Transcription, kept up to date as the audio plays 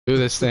Do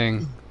this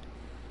thing.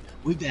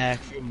 We back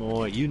for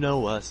more. You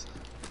know us.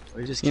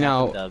 We're just You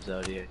know, dubs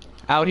out here.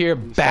 Out here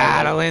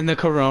battling the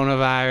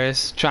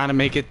coronavirus, trying to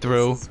make it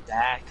through.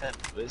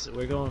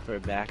 We're going for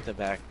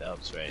back-to-back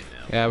dubs right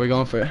now. Yeah, we're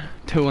going for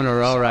 2 in a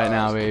row right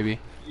now, baby.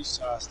 You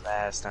saw us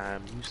last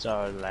time. You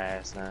saw us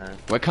last time.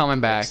 We're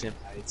coming back.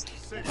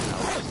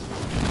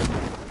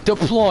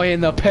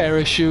 Deploying the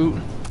parachute.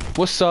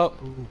 What's up?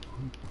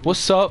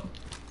 What's up?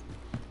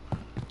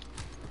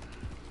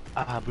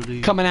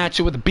 Coming at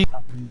you with the beat.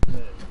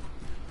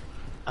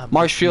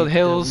 Marshfield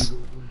Hills.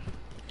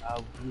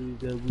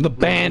 The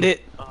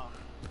Bandit.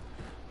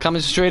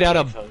 Coming straight out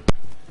of.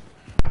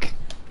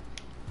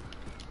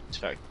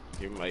 Fuck,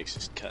 your mic's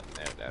just cutting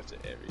out after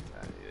every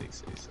time you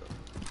say so.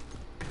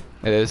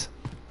 It is.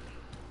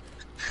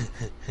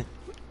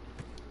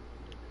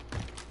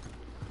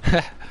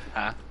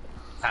 Huh?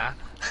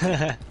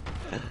 Huh?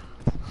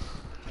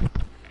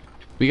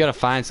 We gotta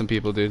find some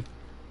people, dude.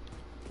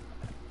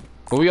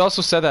 But we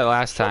also said that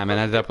last time and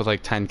ended up with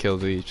like 10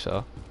 kills each,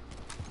 so.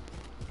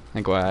 I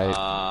think we're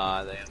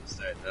alright. They haven't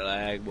started to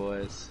lag,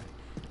 boys.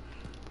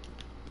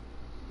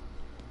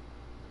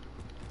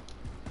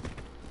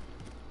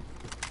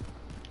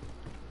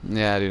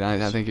 Yeah, dude,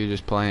 I think you're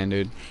just playing,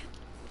 dude.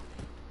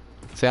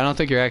 See, I don't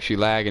think you're actually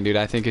lagging, dude.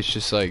 I think it's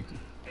just like...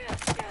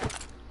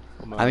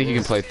 I think you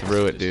can play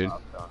through it, dude.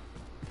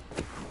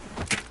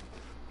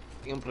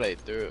 You can play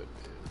through it,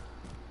 dude.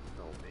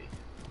 Know me.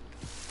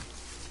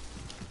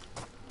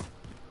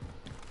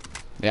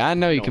 Yeah, I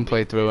know you can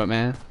play through it,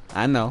 man.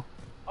 I know.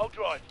 I'll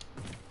drive.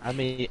 I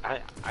mean,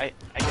 I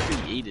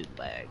created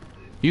lag,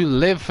 dude. You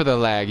live for the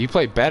lag. You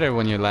play better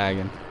when you're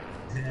lagging.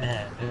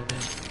 Yeah,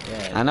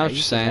 I know what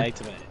you're saying.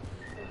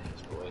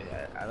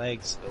 I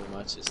lag so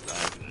much it's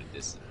not even a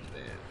distance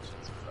advantage.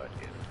 It's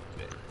fucking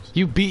bitch.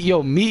 You beat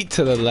your meat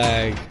to the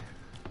lag.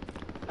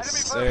 Yes,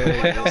 sir.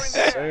 Yes,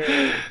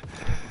 sir.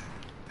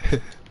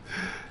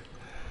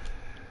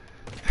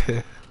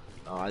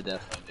 Oh, I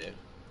definitely do.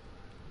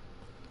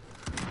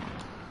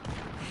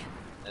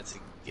 That's a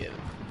given.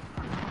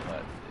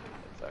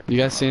 But, dude, You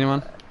guys see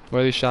anyone?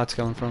 Where are these shots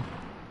coming from? You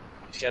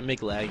just gotta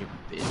make lag a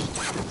bitch.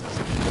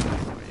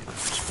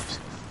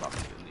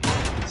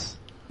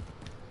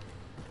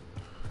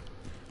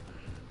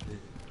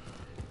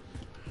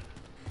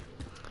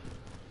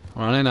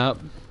 Running up.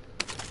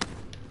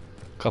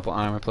 Couple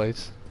armor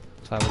plates.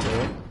 That's how we do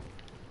it.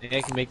 Think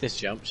I can make this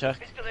jump, Chuck?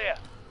 Pistol here.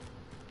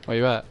 Where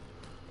you at?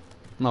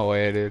 No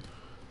way, dude.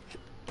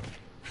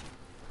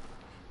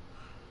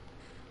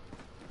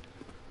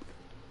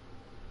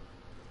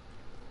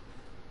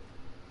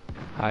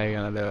 How you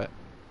gonna do it?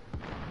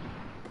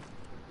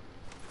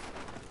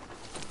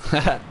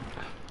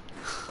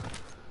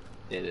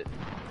 Did it.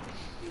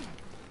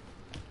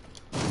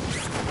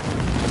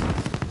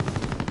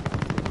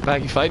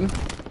 Back, you fighting?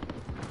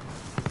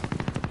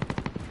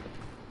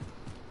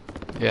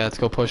 Yeah, let's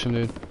go push him,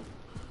 dude.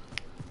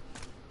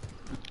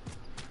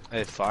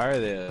 They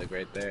fire, they're like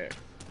right there.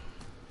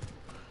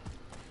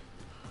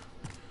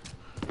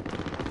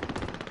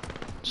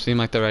 Seem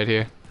like they're right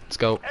here. Let's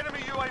go.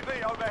 Enemy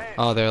UAV overhead.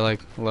 Oh, they're like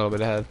a little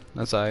bit ahead.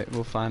 That's alright.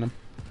 We'll find them.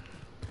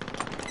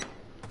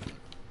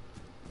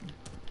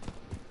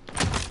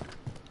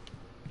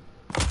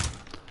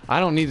 I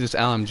don't need this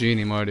LMG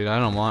anymore, dude. I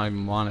don't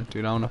even want it,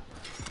 dude. I wanna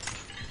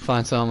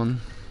find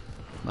someone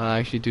that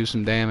actually do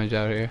some damage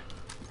out here.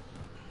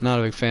 Not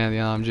a big fan of the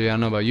LMG. I don't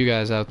know about you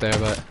guys out there,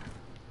 but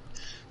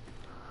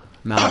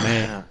not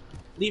me.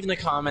 Leave in the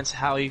comments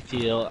how you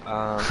feel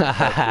about the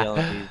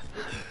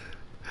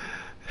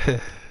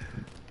LMG.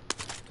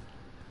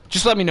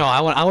 Just let me know.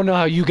 I want to know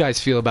how you guys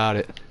feel about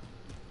it.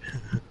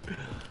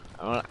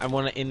 I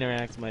want to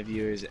interact with my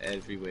viewers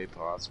every way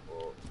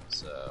possible,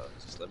 so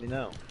just let me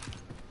know.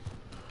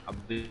 I'll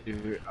be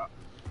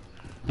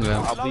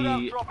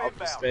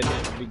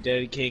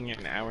dedicating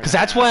an hour. Cause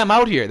that's why I'm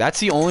out here. That's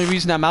the only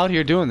reason I'm out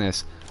here doing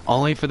this.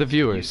 Only for the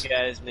viewers. You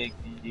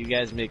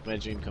guys make my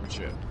dream come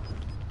true.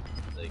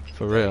 Like,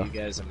 for real. You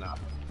guys are not.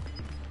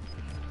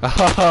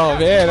 Oh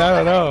man, I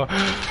don't know.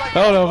 I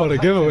don't know about a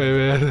giveaway,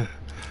 man.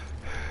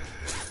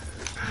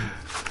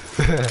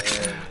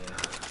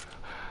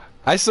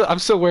 I'm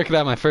still working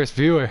out my first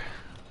viewer.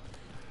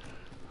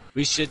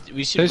 We should.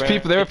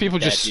 There are people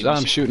just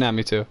shooting at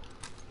me too.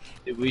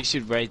 We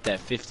should write that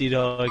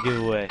 $50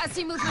 giveaway. I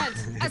see movement.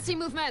 I see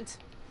movement.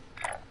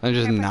 I'm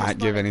just not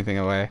give anything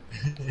away.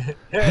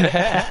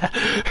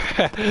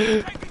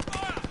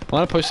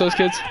 Want to push those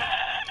kids?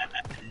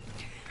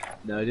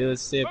 No, dude.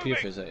 Let's stay up here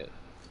for a second.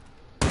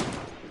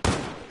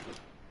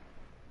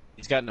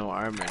 He's got no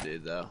armor,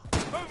 dude. Though.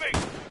 Moving.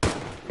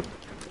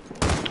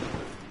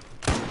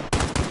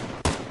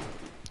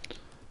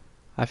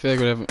 I feel like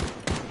whatever.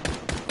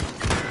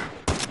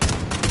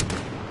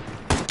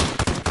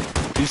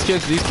 These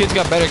kids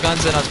got better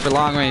guns than us for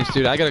long range,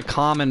 dude. I got a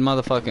common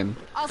motherfucking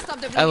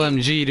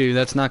LMG, dude.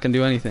 That's not gonna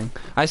do anything.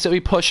 I said we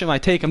push him. I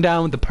take him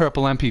down with the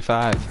purple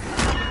MP5.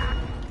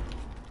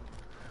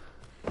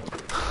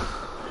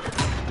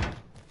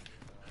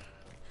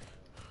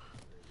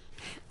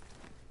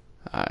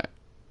 Alright.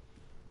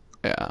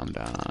 Yeah, I'm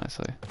down,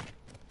 honestly.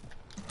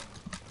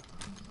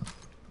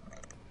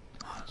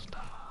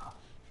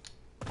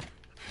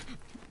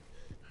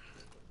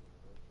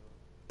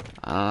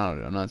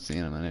 I'm not seeing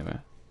him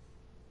anywhere.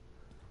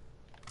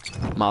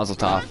 Mazel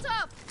tov. Hands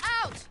up!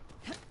 Out!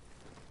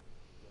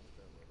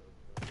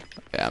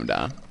 Yeah, I'm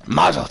down.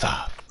 Mazel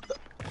tov.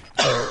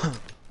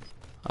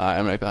 Alright,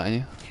 I'm right behind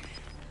you.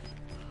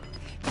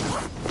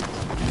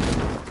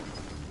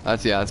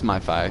 That's my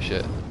fire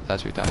shit.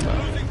 That's what you're talking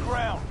about. Losing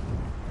ground.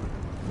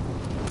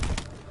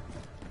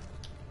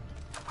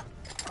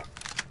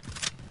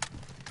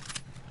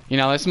 You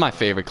know, this is my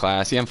favorite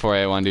class, the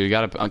M4A1, dude.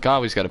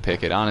 Always gotta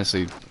pick it.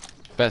 Honestly,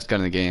 best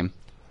gun in the game,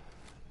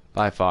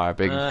 by far.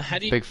 Big fan what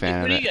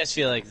of do you it. guys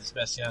feel like is the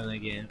best gun in the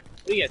game?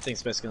 What do you guys think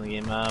is the best gun in the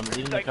game? Leave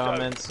in the Take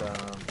comments.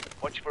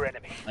 Watch for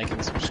enemy. Like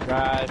and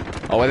subscribe.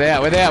 Oh, where they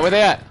at? Where they at? Where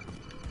they at?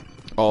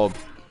 Oh,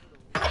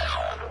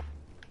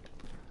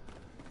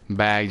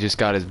 Bag just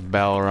got his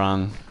bell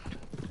rung.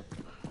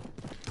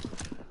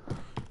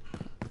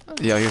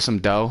 Yo, here's some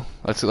dough.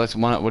 What do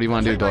you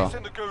want to do, Doyle?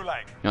 In the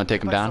gulag. You want to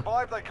take him If they down?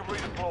 survive, they can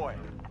redeploy.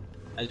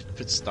 I just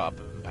put stop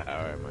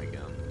power in my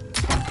gun.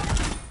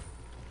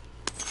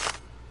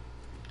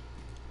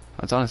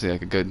 That's honestly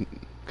like a good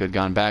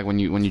gun. Bag, when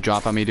you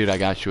drop on me, dude, I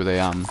got you with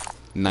a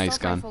nice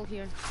Assault gun. rifle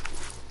here.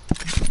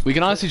 We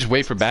can honestly just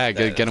wait for Bag.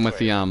 Get him with That's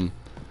the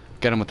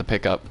get him with the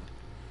pickup.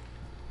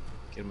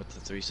 Get him with the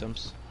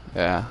threesomes.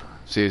 Yeah.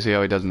 See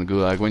how he does in the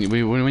gulag. When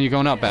you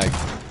going up, Bag?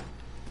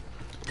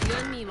 You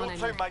and me, Your mon ami.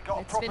 teammate got a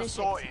Let's proper finish it.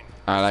 sorting.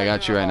 Alright, I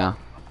got you right now.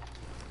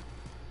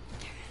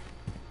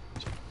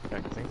 I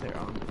think they're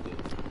on.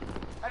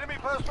 Enemy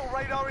personal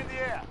radar in the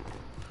air.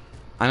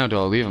 I know,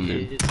 Doyle. Leave him,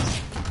 dude.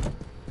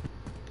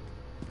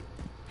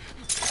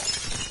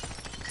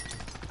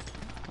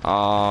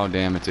 Oh,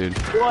 damn it, dude.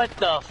 What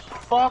the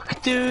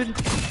fuck, dude?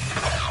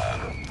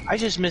 I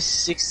just missed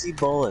 60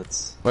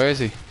 bullets. Where is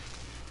he?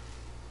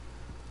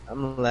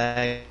 I'm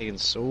lagging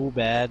so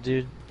bad,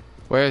 dude.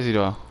 Where is he,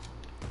 Doyle?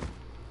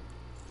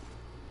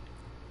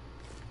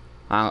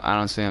 I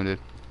don't see him, dude.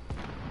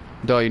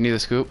 Doyle, you need a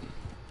scoop?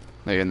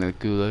 They're in the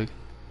gulag.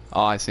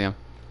 Oh, I see him.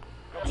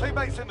 Your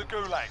teammates in the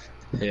gulag.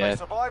 If Yeah, they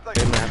survive, they I'm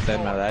can gonna have to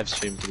end my redeploy. live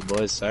stream for the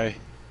boys. Sorry.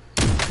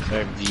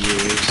 Sorry,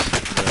 viewers.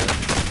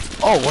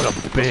 Oh, what a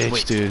bitch,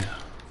 Wait. dude.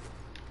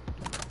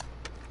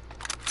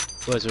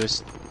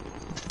 Boys,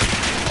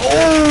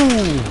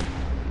 Oh!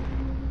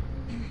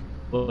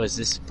 boys,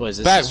 this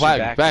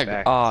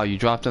Back. Oh, you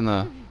dropped in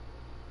the...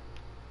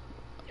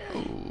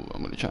 Ooh,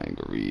 I'm gonna try and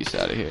grease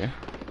out of here.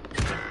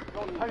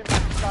 Your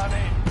teammates done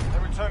in.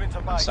 They're returning to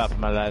I'm base. stopping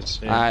my live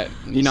stream. Alright,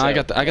 you know, I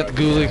got the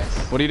gulag.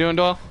 What are you doing,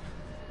 Doyle?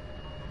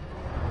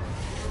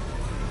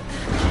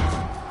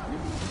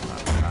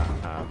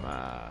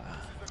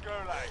 The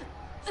gulag.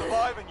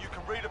 Survive and you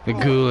can redeploy. The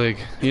gulag.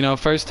 You know,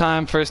 first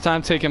time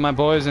taking my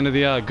boys into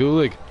the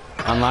gulag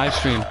on live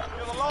stream.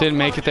 Didn't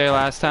make it there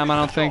last time, I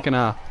don't think, and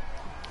gonna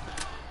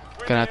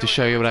have to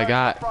show you what I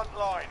got. Front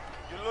line.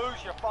 You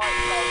lose, you fight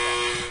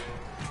over.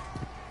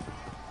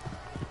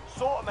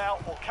 Sort them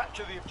out or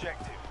capture the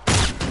objective.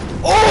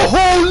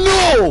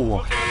 Oh no! Looking a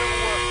little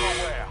worse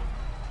for wear.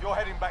 You're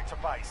heading back to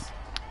base.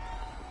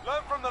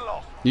 Learn from the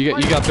loss. You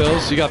got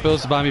bills? You got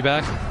bills to buy me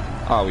back?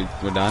 Oh,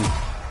 we're done.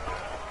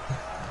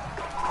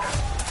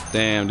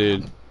 Damn,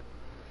 dude.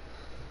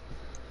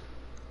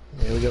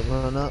 Here we go,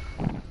 run up.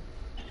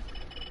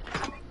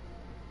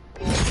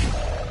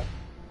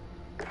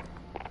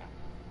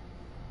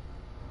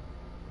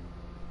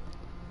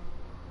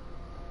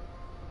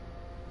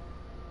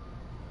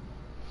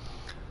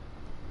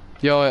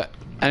 Yo,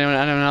 anyone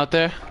out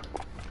there?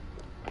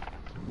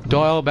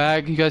 Doyle,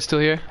 Bag, you guys still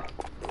here?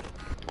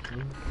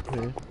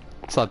 Yeah.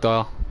 What's up,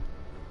 Doyle?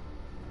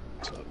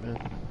 What's up, man?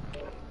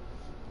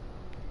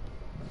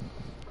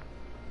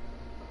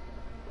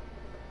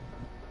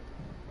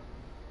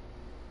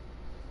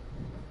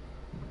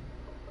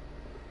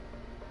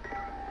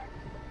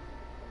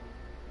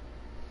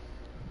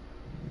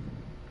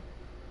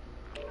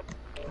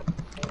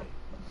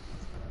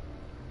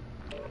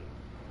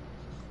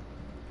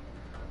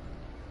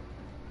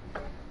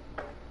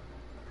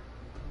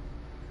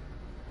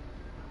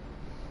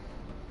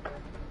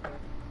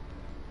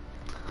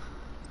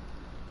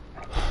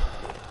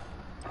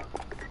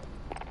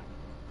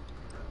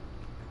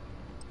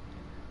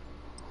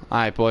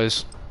 Alright,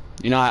 boys.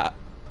 You know,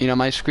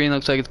 my screen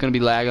looks like it's gonna be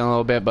lagging a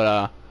little bit, but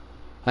I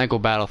think we'll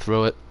battle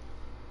through it.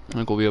 I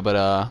think we'll be able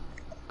to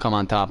come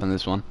on top in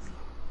this one.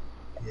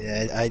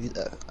 Yeah,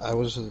 I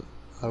was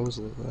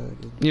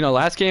lagging. You know,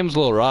 last game was a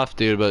little rough,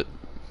 dude, but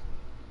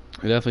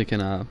we definitely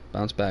can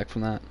bounce back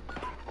from that.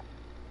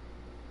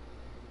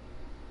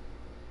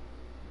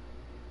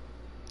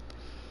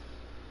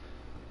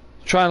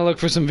 Trying to look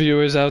for some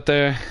viewers out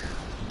there.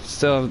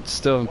 Still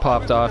haven't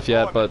popped off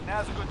yet, but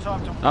Now's a good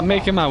time to I'm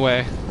making my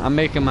way. I'm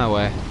making my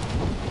way.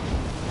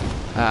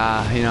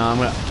 You know, I'm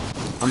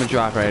gonna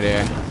drop right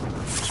here.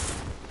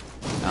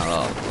 A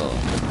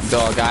little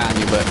Doyle guy on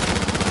you, but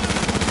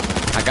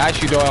I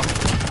got you, Doyle.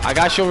 I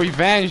got your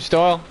revenge,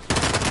 Doyle.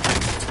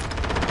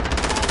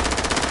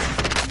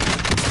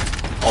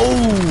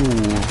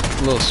 Oh,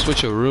 a little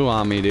switcheroo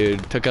on me,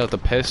 dude. Took out the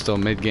pistol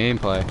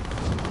mid-gameplay.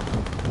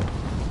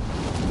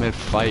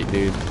 Mid-fight,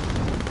 dude.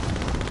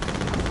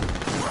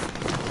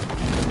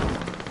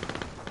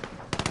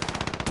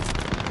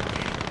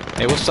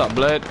 Hey, what's up,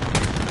 blood?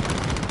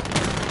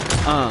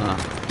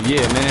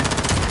 Yeah,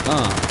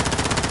 man.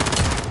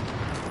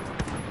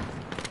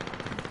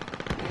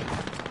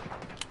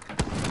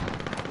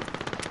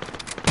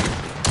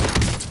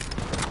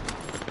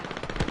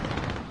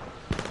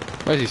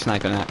 Where's he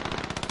sniping at?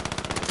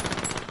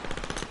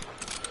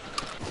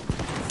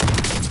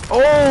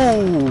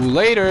 Oh,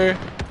 later.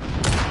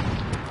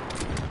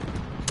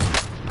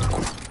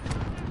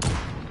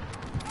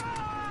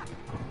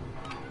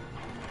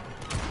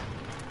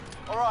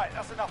 Alright,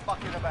 that's enough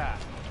fucking about.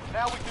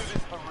 Now we do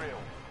this for real.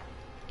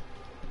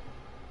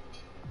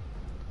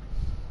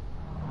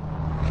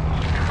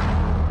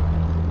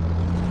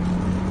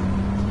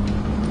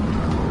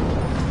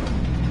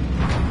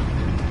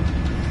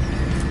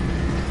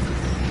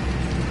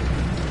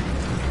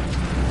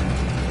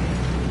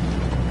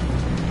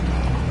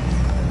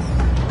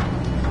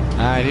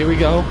 Alright, here we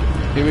go.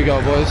 Here we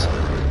go, boys.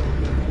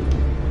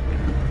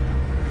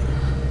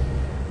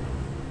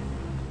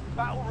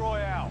 Battle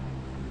Royale.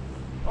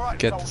 Alright,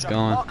 Get this soldier,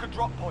 going. mark a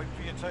drop point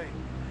for your team.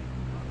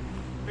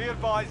 Be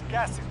advised,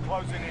 gas is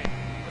closing in.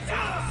 Proceed to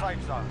the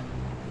safe zone.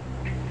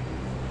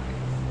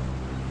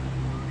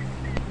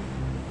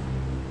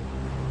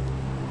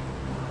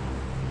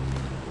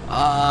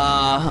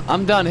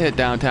 I'm done to hit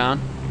downtown.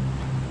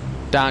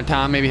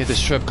 Downtown, maybe hit the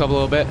strip club a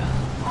little bit.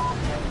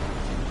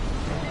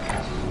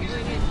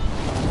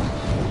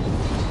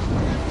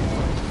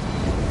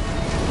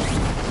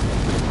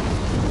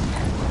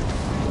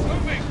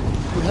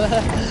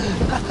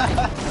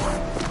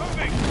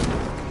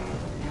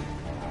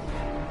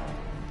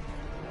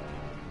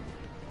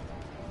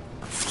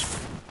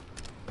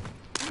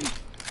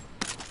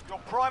 Your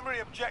primary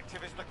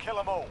objective is to kill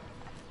them all.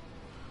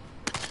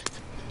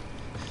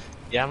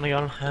 Yeah, I'm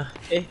gonna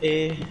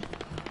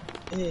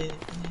go.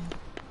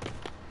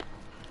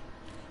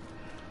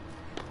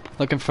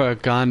 Looking for a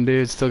gun,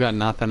 dude. Still got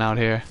nothing out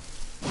here.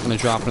 I'm gonna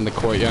drop it in the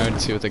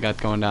courtyard, see what they got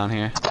going down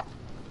here.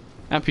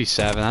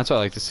 MP7, that's what I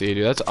like to see,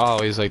 dude. That's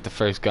always like the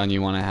first gun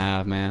you want to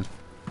have, man.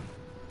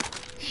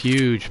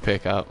 Huge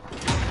pickup.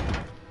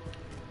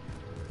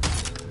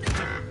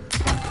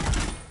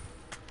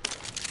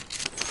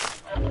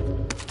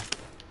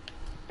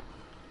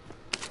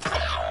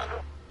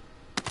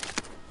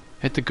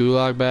 Hit the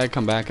gulag bag,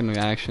 come back into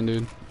action,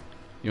 dude.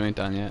 You ain't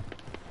done yet.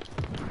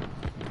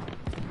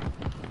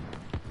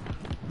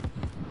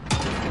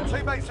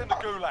 Teammates in the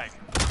gulag.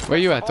 Where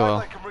you at, Survive, Doyle?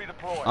 they can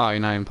redeploy. Oh, you're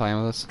not even playing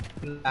with us?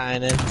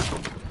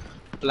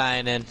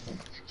 Blinding.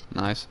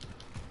 Nice.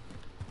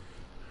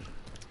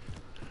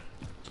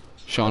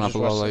 Showing up a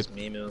little late.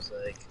 Meme,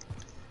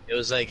 it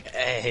was like,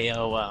 hey,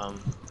 yo,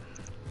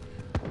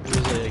 it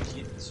was like,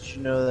 did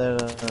you know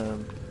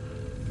that,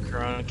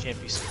 Corona can't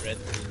be spread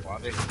through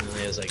water? And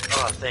then it was like,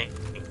 oh, thank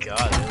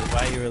God,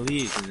 why you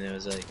relieved? And it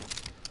was like,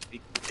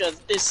 because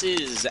this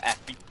is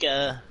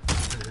Africa.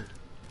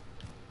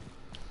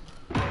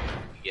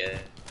 Yeah,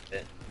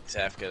 it's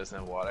Africa doesn't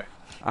have water.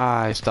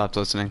 I stopped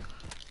listening.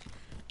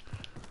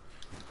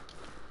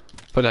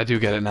 But I do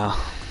get it now.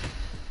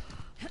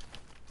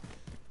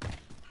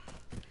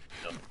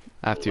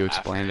 After you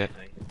explained it.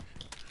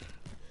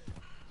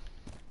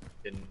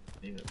 Didn't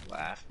even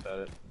laugh about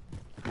it.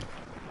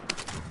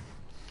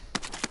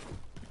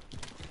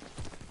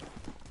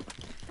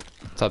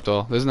 What's up,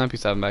 Doyle? There's an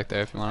MP7 back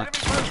there if you want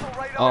it. Enemy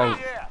personal radar Oh, in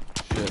the air.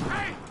 shit.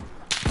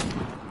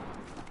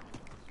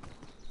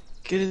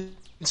 Get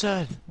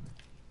inside.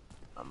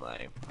 I'm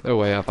like, They're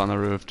way up on the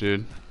roof,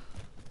 dude.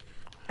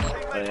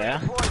 Teammate yeah?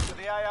 redeployed to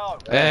the AO.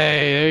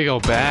 Hey, there you go,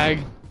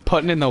 bag.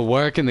 Putting in the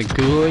work in the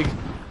gulag.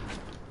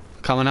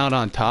 Coming out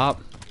on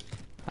top.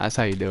 That's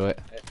how you do it.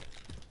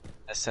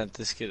 I sent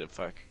this kid a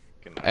fucking.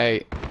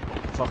 Hey,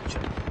 Fuck you.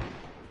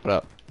 what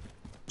up?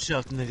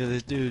 Shut up, nigga,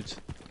 the dudes.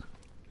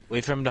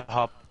 Wait for him to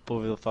hop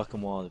over the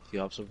fucking wall. If he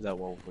hops over that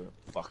wall, we'll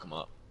fuck him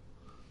up.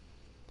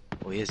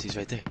 Oh, yes, he's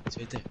right there. He's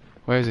right there.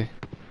 Where is he?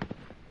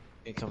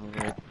 He's coming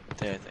right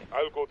there, I think.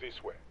 I'll go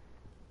this way.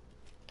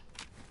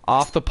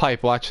 Off the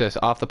pipe, watch this.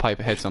 Off the pipe,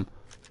 it hits him.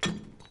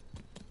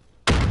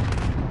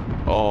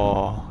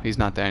 Oh, he's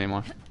not there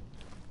anymore.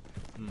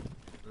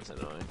 That's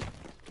annoying.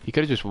 He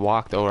could have just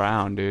walked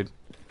around, dude.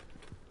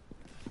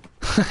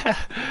 But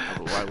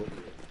why would you?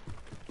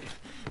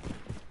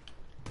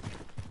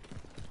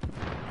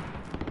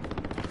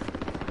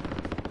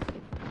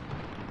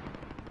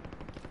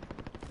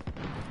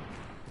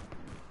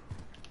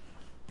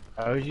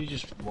 How would you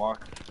just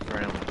walk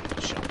around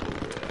and jump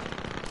over that?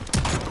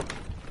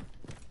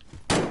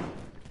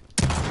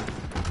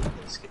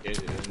 That's scary,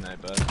 isn't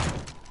that, bud?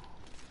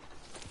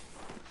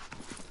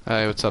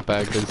 Hey, what's up,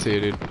 bag? Good to see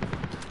you, dude.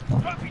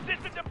 Trophy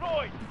system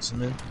deployed.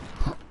 Something?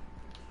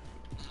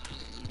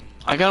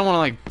 I kinda wanna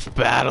like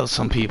battle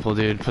some people,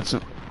 dude. Put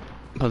some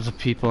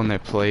people in their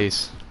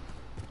place.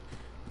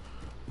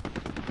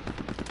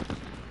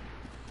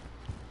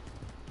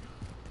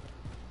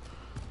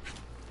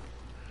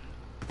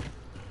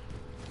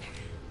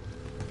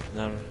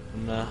 No,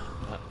 I'm not.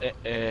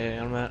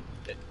 I'm not.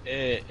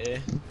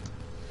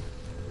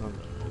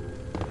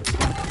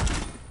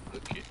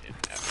 Look at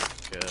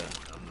Africa.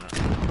 I'm not.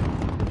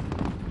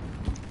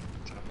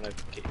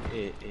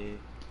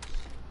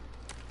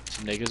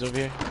 Some niggas over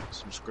here.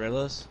 Some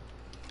squirrels.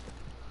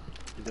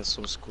 You got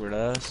some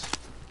squirrels.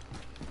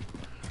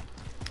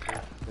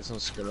 Got some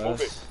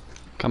squirrels.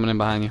 Coming in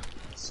behind you.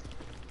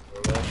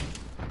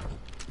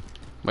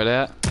 Where they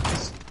at?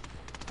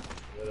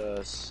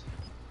 Squirrels.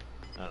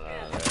 I don't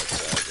know.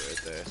 That's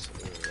right there. So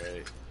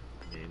right.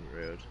 Main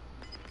road.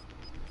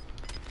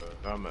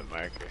 I'm at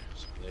marker.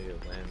 Some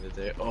nigga landed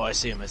there. Oh, I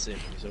see him. He's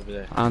over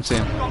there. I don't see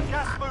him. Got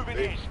gas moving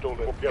in.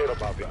 Forget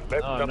about that.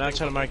 Let No, I'm not nothing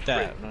trying to mark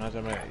that. straight. I'm not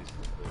trying to mark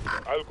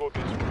that. I'll go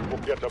this way.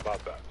 Forget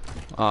about that.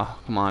 Oh,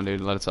 come on,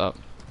 dude. Let us up.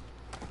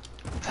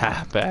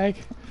 Ha, bag.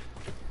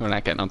 We're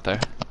not getting up there.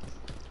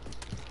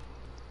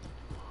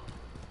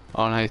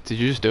 Oh, nice. Did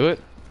you just do it?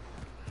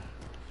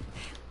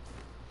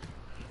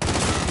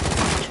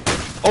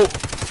 Oh!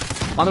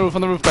 On the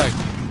roof, bag.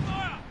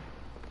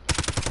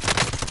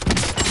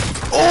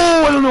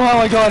 Oh, I don't know how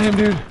I got him,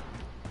 dude.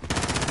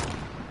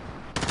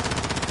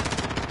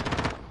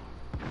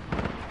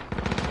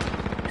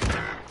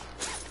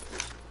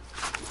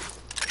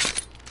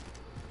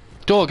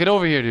 Joel, get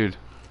over here, dude.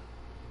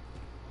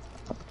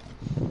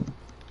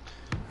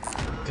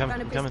 Found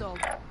a Coming. pistol.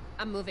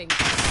 I'm moving.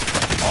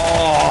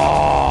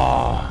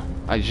 Oh!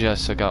 I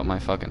just took out my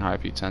fucking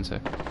heartbeat sensor.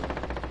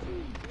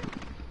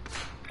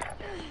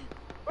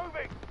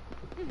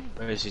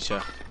 Where is he,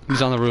 Chuck?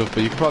 He's on the roof,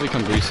 but you could probably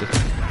come grease it.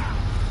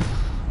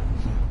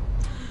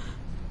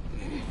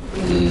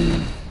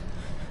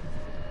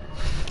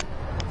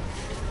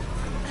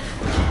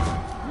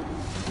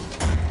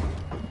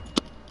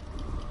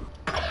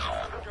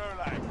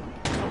 Gulag.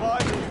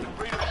 Survive, you can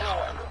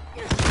redeploy.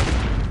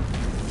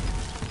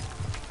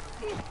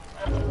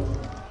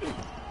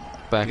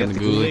 Back You in got the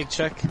the gulag. gulag,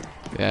 Chuck?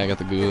 Yeah, I got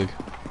the gulag.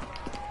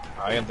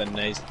 I got the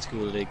nice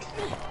gulag.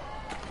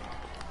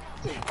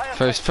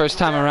 First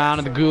time around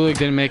in the gulag,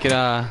 didn't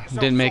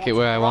make it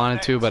where I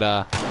wanted to, but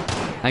I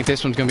think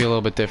this one's gonna be a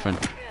little bit different.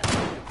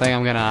 I think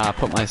I'm gonna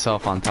put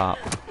myself on top.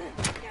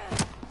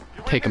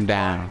 You Take 'em win this fight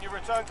down. and you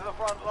return to the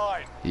front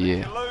line. Yeah.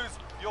 If you lose,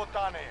 you're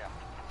done here.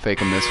 Fake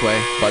him this way,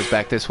 buzz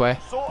back this way.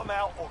 Sort them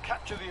out or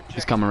capture the objective.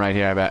 He's coming right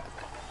here, I bet.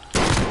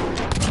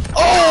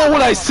 Oh,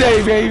 what'd I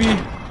say, baby?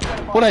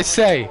 What'd I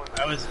say?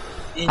 I was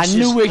I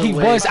knew where he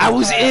was. I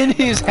was in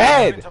his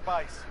head. Into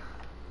base.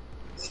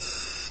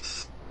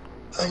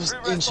 I was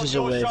Victory rests on inches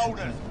your away from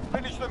shoulders. him.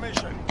 Finish the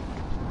mission.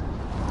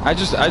 I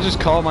just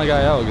called my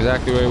guy out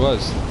exactly where he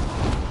was.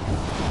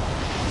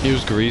 He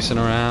was greasing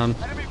around.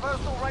 Enemy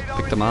personal radar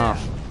Picked in him the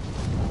off.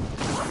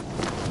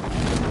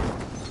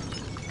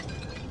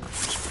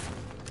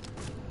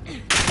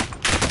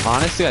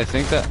 Honestly, I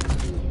think that...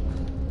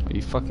 Are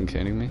you fucking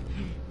kidding me?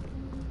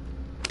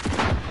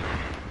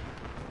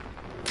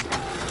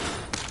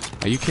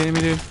 Are you kidding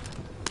me, dude?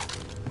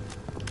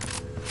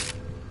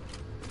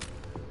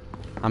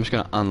 I'm just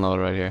gonna unload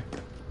right here.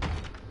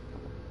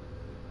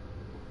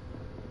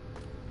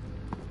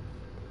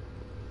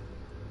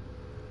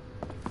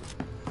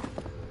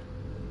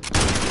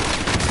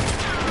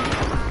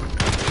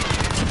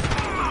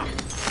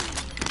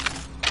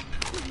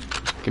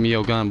 Give me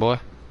your gun, boy.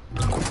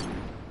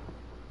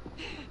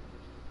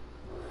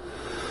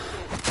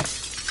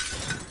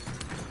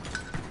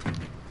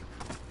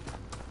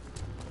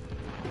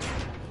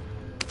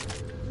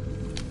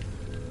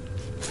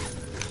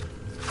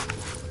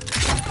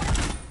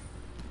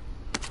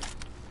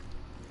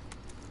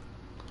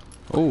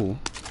 Oh.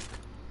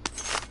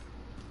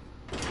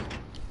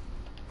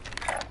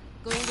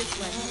 Going this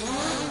way.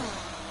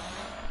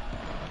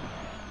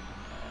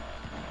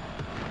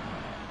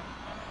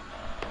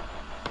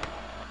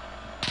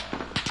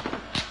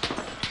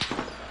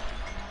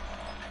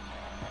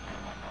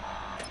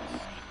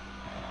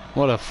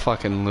 What a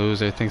fucking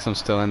loser. Thinks I'm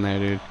still in there,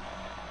 dude.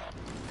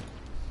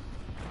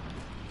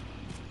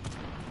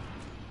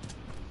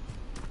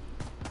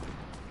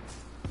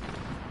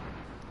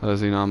 What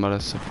does he know? I'm about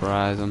to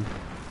surprise him.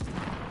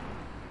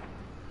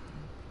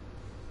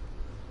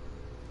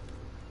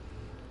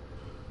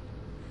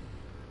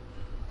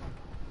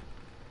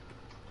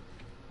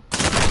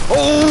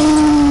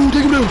 Oh!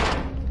 Take him down!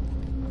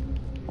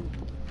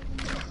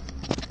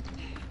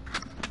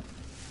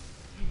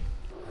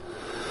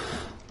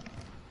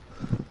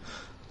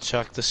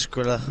 Chuck the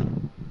Skrilla.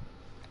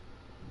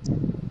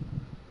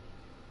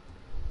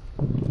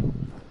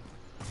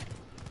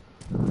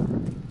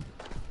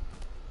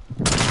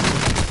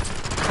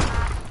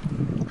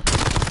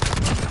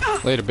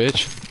 Later,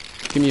 bitch.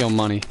 Give me your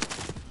money.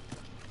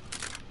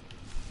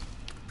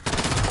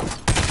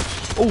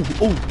 Oh,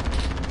 oh!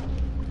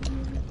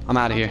 I'm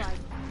out of here.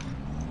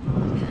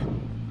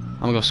 I'm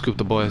gonna go scoop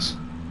the boys.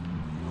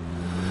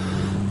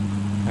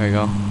 There we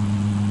go.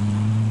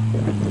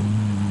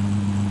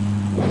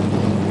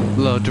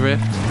 Little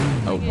drift.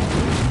 Oh.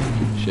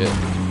 Shit.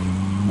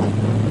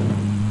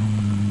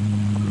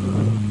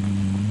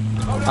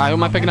 Alright, who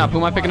am I picking up? Who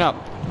am I picking up?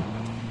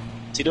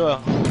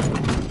 T-Doyle.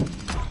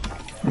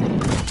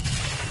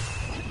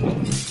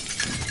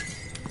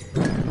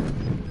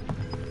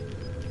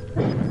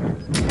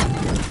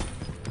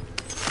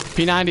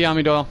 P90 on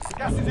me, Doyle.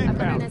 Gas is I've got an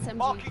inbound. SMG.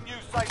 Marking new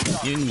safe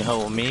zone. You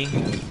know me.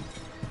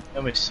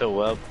 Know me so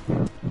well.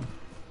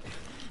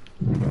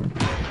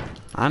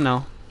 I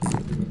know.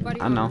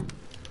 Body I know.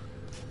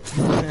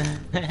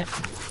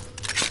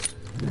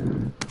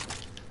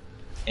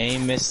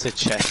 Aim missed a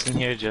chest in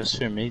here just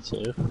for me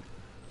too.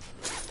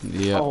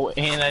 Yeah. Oh,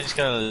 and I just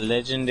got a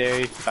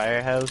legendary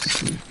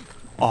firehouse.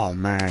 Oh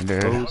man,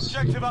 dude.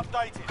 Objective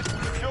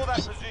updated. Secure that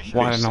position.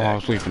 Well, I didn't know I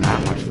was leaving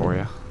that much for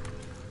you.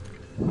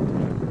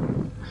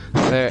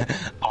 There.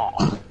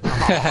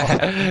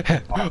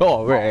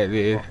 Oh,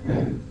 really?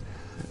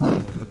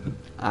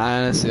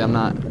 Honestly, I'm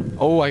not.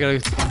 Oh, I got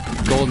a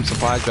golden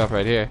supply drop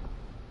right here.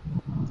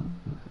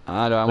 Do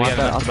I want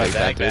that? I'll take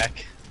that, dude.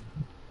 Back.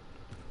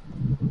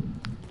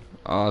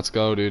 Oh, let's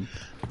go, dude.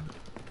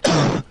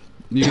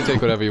 You can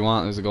take whatever you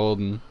want. There's a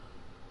golden.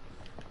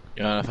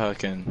 You want if I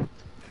can?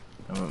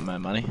 I want my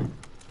money.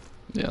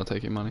 Yeah, I'll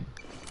take your money.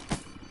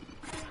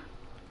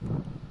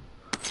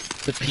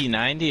 The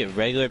P90, a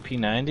regular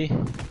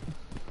P90.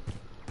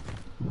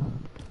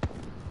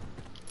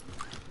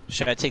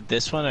 Should I take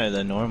this one or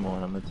the normal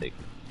one? I'm gonna take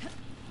the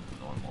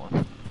normal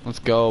one. Let's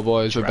go,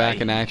 boys. We're back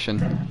Right. in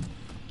action.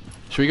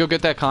 Should we go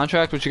get that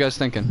contract? What you guys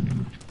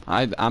thinking?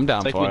 I'm down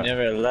It's like for we it.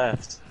 never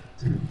left.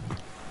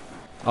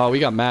 Oh, we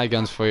got mad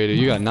guns for you, dude.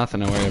 You got nothing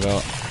to worry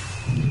about.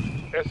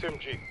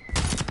 SMG.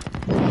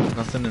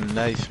 Nothing in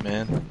life,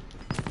 man.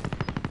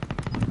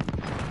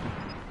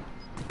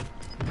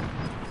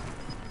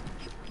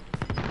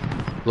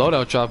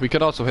 Loadout drop. We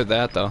could also hit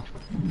that though.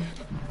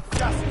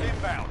 Gas is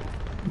inbound.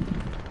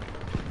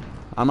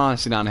 I'm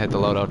honestly down to hit the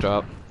loadout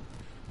drop.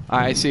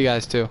 Alright, see you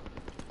guys too.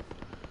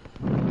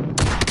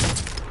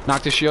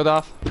 Knock the shield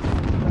off.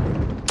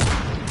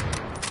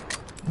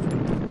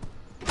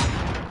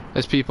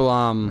 There's people,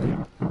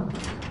 I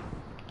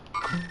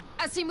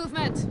see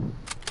movement.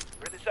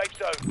 We're in the safe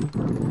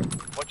zone.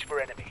 Watch for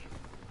enemy.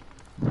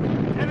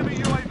 Enemy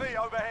UAV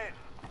overhead.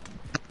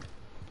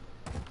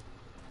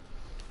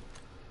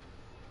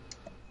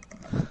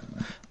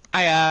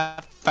 I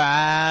got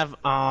 5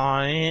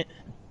 on it.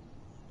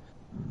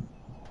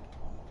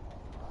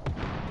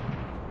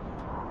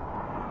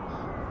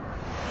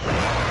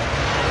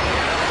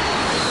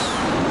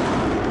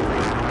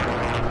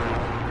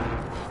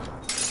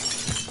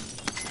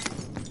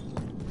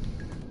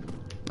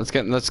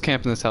 let's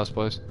camp in this house,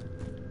 boys.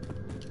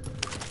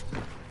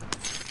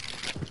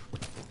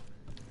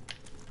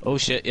 Oh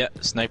shit, yeah,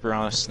 sniper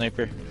on us,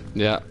 sniper.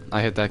 Yeah,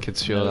 I hit that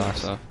kid's shield Nice. off,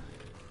 so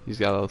he's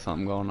got a little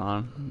something going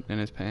on in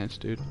his pants,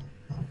 dude.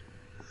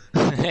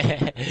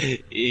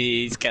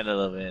 He's got a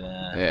little bit,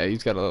 Yeah,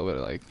 he's got a little bit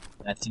of like.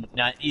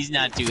 he's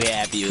not too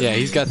happy with Yeah, me.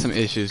 he's got some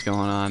issues going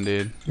on,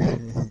 dude.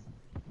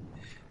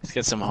 He's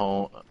got some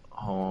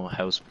home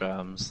house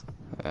problems.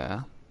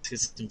 Yeah.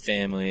 He's got some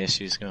family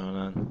issues going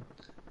on.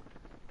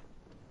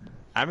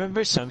 I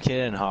remember some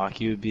kid in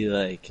hockey would be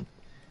like,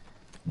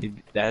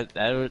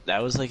 that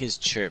was like his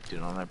chirp,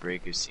 dude, on that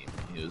Breakers team.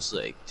 He was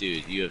like,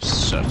 dude, you have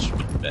such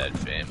bad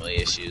family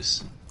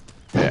issues.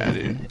 Yeah,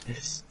 dude.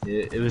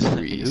 It was like,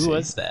 Crazy. who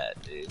was that,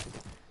 dude?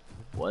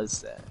 Who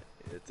was that?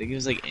 I think it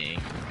was like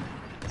Ang.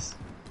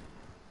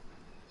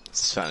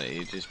 It's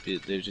funny.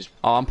 They're just.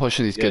 Oh, I'm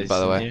pushing these kids, by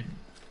the way.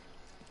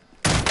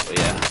 Oh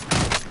yeah.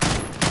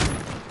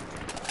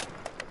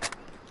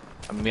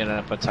 I'm getting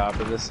up on top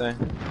of this thing.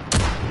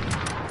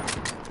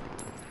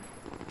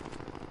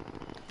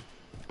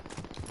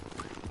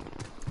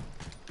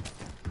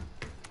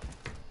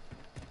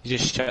 You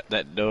just shut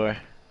that door.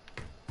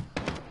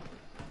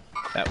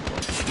 That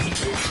one.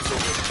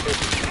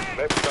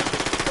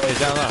 Oh, he's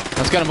down low.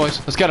 Let's get him, boys.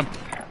 Let's get him.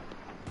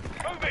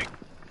 Moving.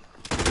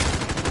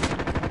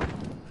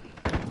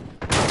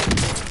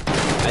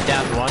 I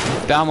downed one.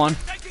 Down one.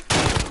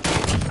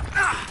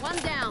 One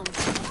down.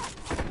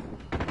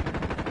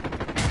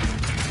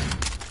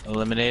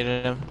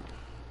 Eliminated him.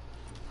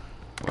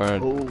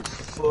 Word. Oh,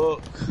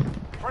 fuck.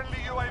 Friendly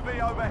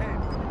UAV overhead.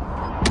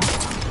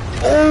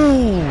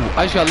 Oh!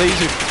 I just got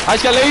lasered. I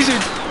just got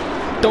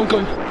lasered. Don't go.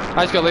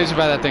 I just got lasered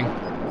by that thing.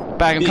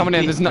 Back, I'm coming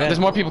in. There's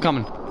more people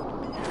coming.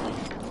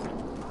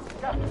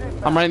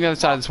 I'm right on the other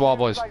side of this wall,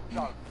 boys. Safe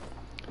zone.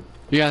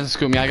 You guys can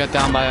scoop me. I got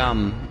down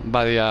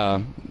by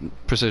the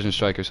precision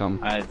strike or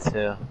something. I did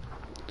too.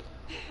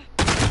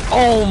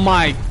 Oh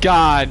my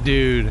god,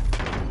 dude.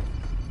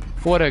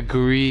 What a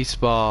grease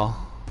ball.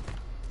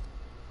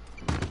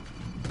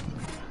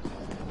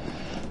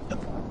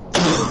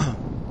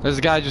 There's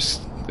a guy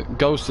just.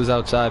 Ghost is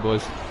outside,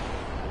 boys.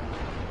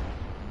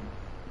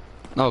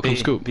 No, come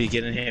scoop. B,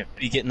 get in here.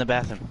 B, get in the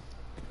bathroom.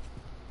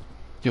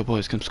 Yo,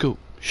 boys, come scoop.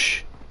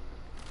 Shh.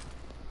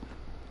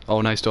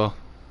 Oh, nice door.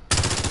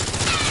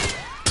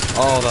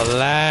 Oh, the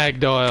lag,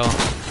 Doyle.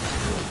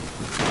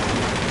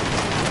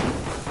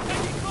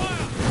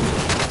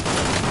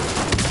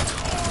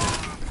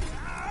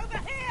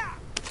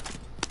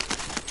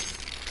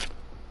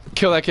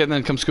 Kill that kid and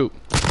then come scoop.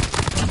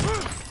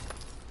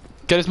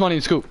 Get his money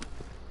and scoop.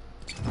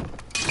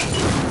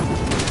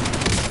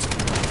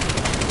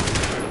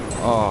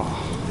 Oh.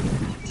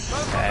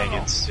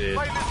 Faggots, dude.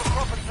 Failure to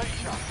proper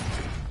teacher.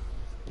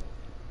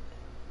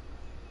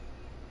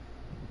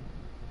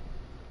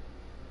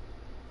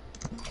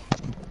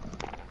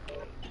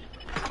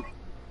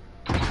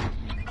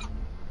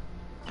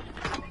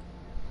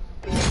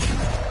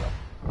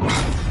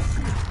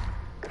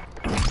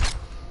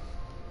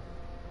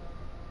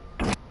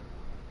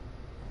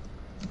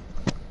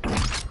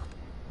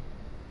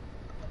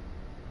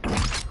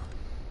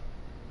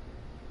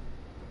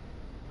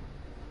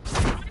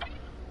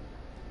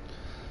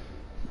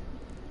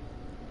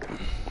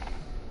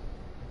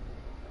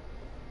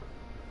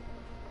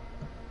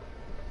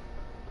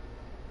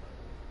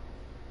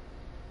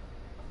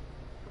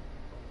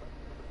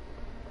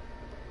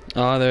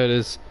 Oh, there it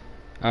is.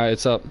 Alright,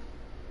 it's up.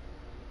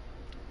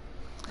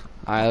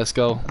 Alright, let's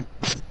go.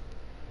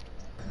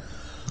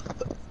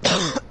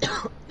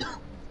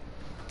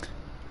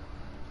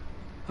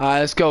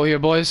 Alright, let's go here,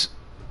 boys.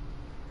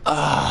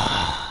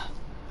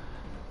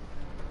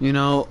 You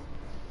know,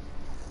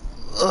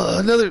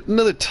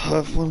 another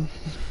tough one.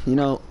 You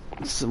know,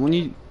 so when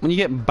you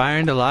get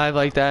burned alive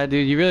like that,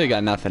 dude, you really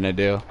got nothing to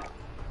do.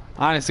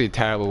 Honestly, a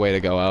terrible way to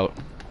go out.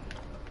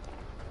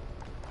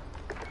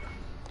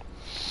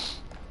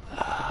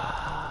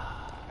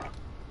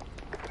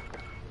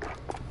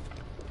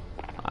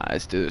 Alright,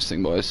 let's do this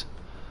thing, boys.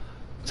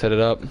 Let's hit it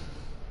up.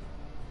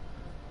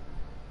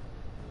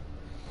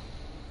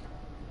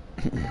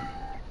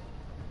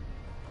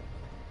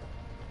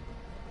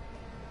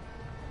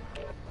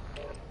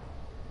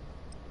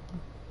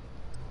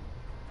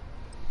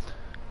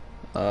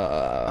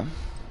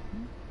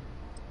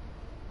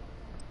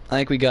 I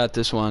think we got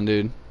this one,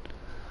 dude.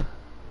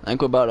 I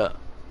think we're about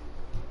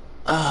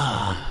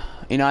to.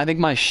 You know, I think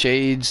my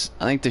shades.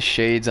 I think the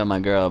shades on my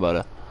girl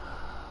about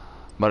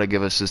to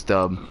give us this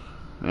dub.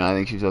 You know, I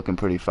think she's looking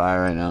pretty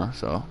fire right now.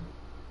 So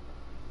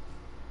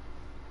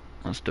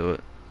let's do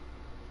it.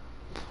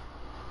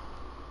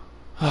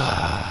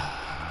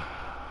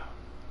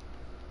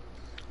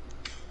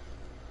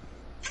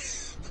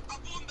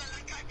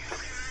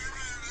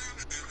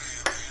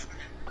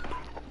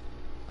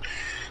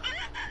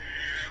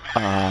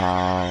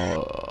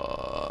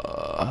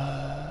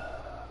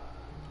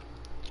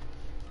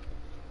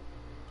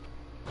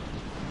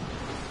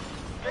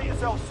 Get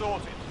yourself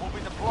sorted. We'll be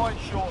deploying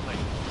shortly.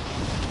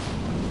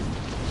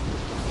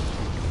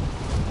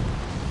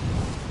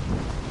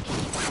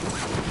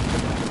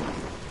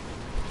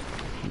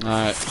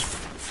 Alright.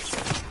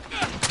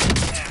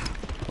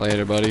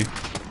 Later, buddy.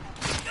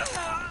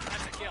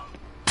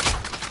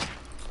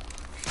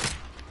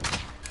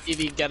 If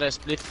you got a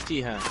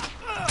splifty, huh?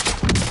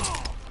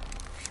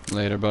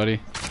 Later, buddy.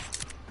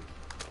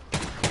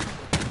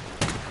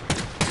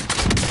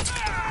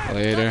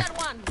 Later.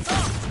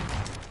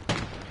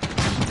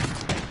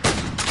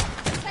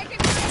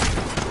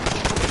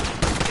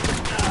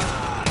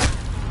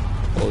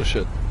 Oh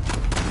shit.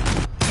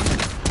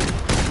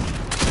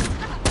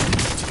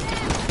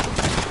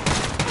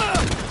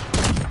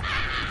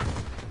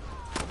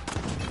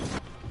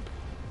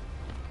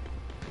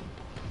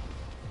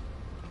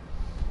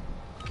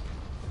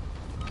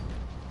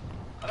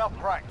 Enough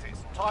practice.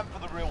 Time for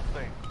the real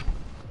thing.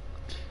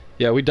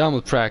 Yeah, we done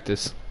with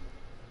practice.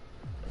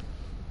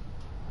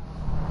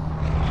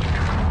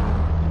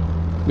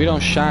 We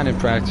don't shine in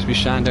practice, we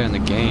shine during the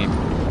game.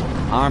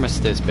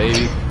 Armistice,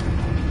 baby.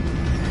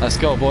 Let's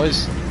go,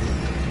 boys.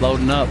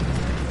 Loading up.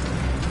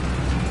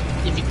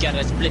 If you got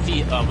a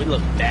spliffy, oh, we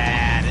look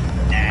bad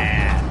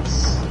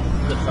ass.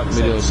 Who the fuck We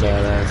said do shit?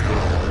 badass,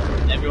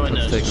 dude. Everyone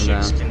Let's knows take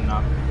 'em chicks down.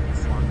 cannot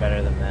perform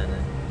better than men.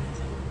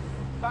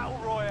 Battle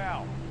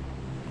Royale.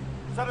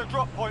 Set a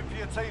drop point for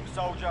your team,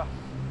 soldier.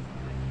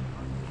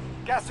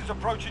 Gas is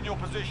approaching your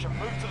position.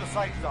 Move to the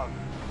safe zone.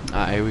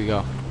 Alright, here we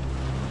go.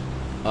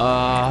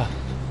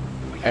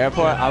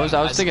 Airport. I was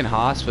thinking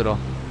hospital.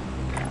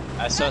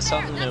 I saw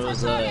something that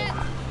was like,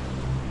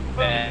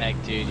 bag,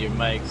 dude, your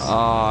mic's.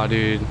 Oh,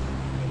 dude.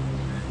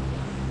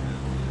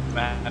 I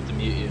have to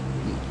mute you.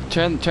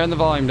 Turn the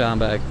volume down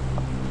back.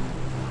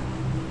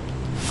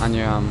 On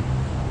your Alright,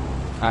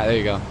 there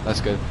you go.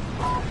 That's good.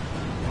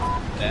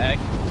 Bag?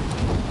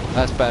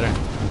 That's better.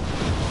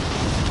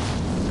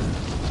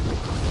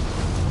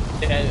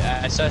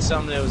 Yeah, I saw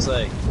something that was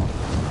like,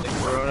 the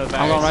coronavirus.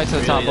 I'm going right to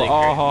the top. Really, like,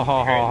 Oh, ho, ho,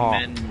 ho, hurting ho.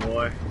 men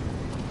more.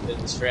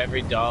 It's for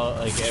every dollar,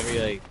 like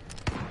every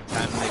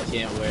time they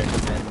can't wear,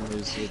 men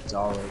lose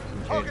 $1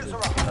 compared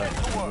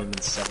to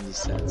women's 70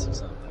 cents or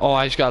something. Oh,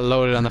 I just got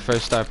loaded on the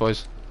first start,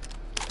 boys.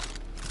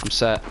 I'm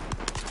set.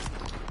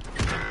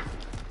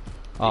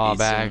 Oh, Need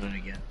bag. someone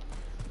again.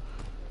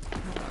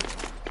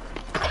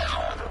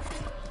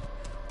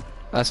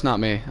 That's not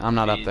me. I'm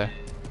not up there.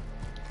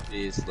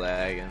 He's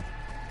lagging.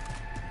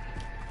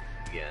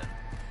 Again.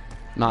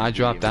 No, I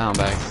dropped down,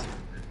 bag.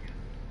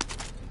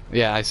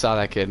 Yeah, I saw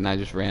that kid and I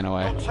just ran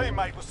away. Your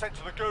teammate was sent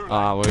to the gulag.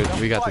 Oh,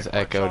 we got this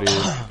echo, dude.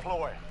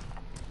 Deploy.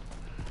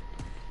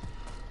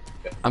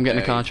 I'm getting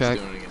a He's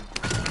contract. doing it again.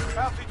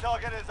 Bounty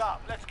target is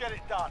up. Let's get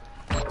it done.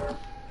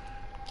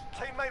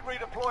 Teammate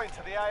redeploying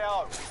to the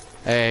AO.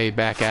 Hey,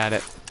 back at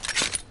it.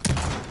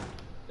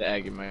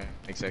 Dag, you might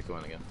exact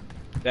one again.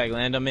 Dag,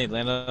 land on me,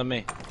 land on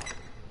me.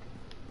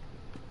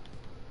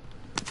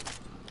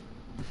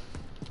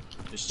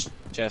 Just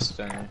chest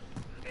down there.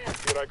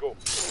 Here I go.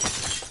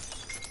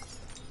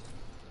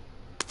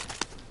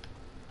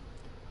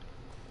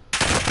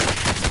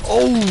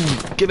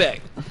 Oh, get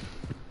back.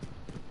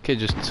 Kid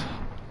just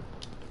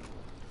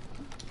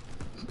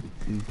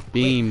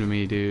beamed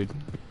me, dude.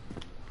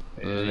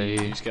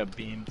 You just got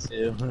beamed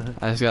too.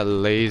 I just got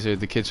lasered.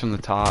 The kid's from the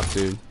top,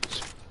 dude.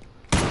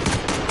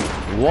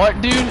 What,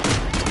 dude?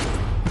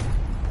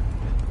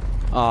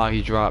 Oh,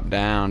 he dropped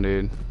down,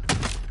 dude.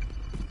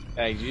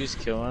 Dag, did you just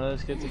kill one of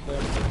those kids up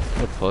there?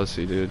 What a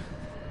pussy, dude.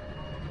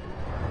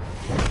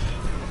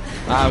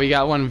 Ah, we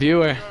got one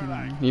viewer.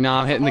 You know,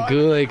 I'm hitting the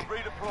gulag.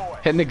 Redeploy.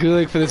 Hitting the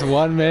gulag for this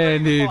one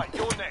man, dude. Right,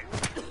 you're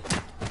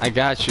next. I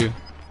got you.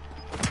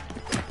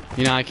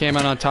 You know, I came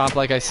out on top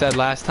like I said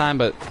last time,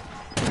 but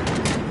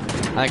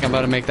I think I'm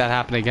about to make that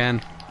happen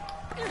again.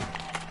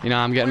 You know,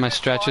 I'm getting my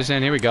stretches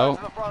in. Here we go.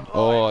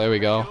 Oh, there we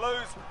If go. you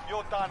lose,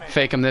 you're done in.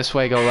 Fake him this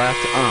way, go left.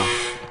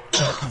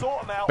 Sort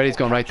 'em out But he's or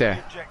going right capture there.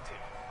 the objective.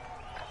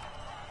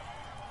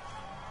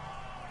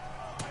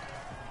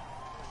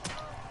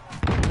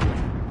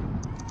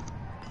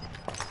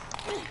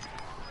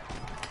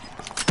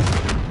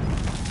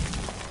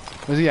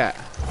 Where's he at?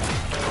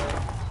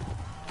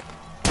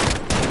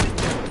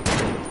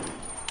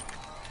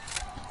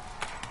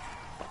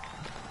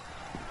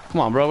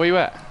 Come on, bro. Where you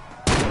at?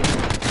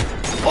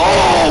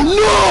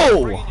 Oh,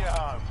 no! Bringing you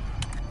home.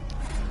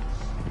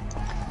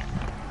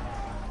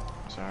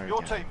 Sorry.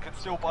 Your team can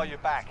still buy you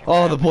back.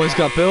 Oh, the boys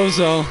got bills,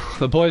 though.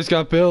 The boys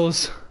got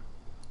bills.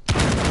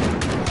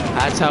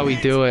 That's how we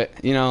do it.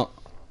 You know,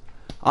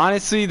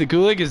 honestly, the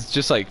gulag is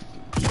just like,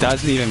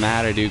 doesn't even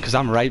matter, dude, because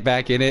I'm right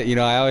back in it. You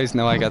know, I always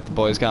know I got the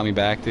boys got me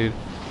back, dude.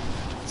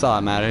 That's all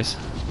that matters.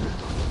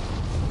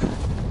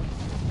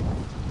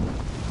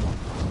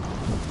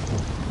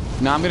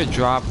 Now I'm gonna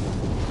drop.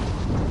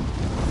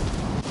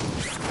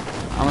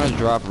 I'm gonna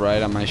drop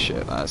right on my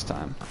shit last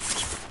time.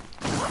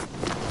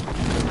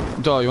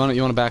 Dog, you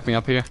wanna back me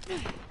up here?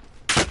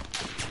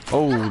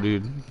 Oh,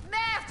 dude,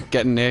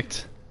 getting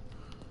nicked.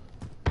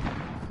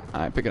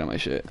 Alright, picking up my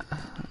shit.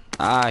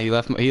 Ah, he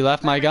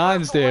left my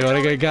guns, dude. What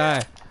a good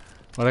guy.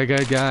 What a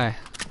good guy.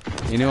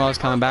 He knew I was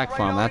coming back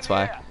for him. That's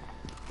why.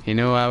 He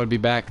knew I would be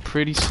back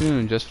pretty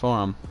soon just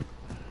for him.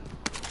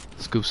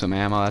 Scoop some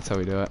ammo. That's how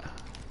we do it.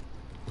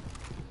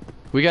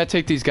 We gotta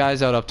take these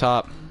guys out up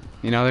top.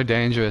 You know, they're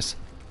dangerous.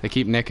 They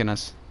keep nicking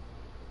us.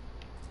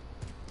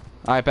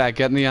 Alright, back.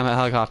 Get in the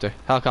helicopter.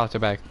 Helicopter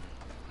back.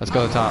 Let's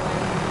go to the top.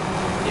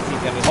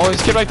 Oh, there's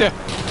a kid right there.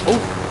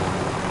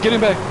 Oh, get him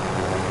back.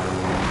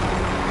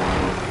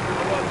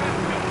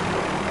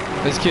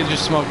 This kid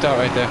just smoked out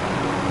right there.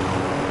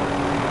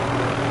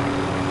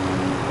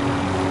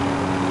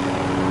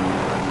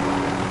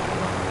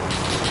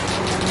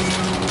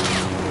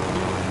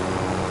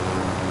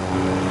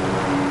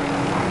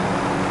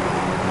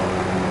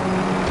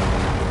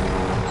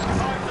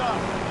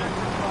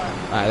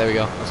 Alright, there we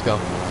go. Let's go.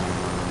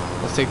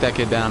 Let's take that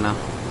kid down now.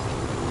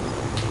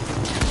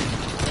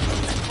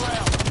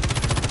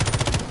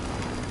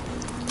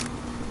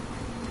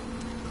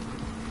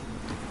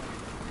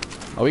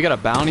 Oh, we got a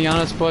bounty on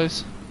us,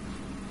 boys?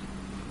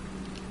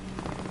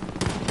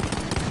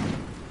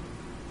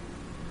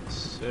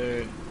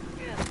 So,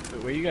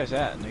 where you guys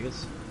at,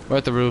 niggas? We're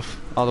at the roof,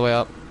 all the way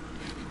up.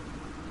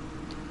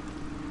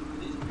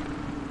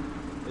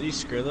 Are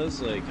these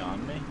Skrillas, like,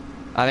 on me?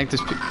 I think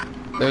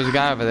there's a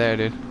guy over there,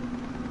 dude.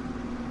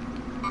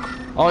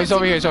 Oh, he's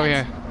over here, he's over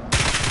here.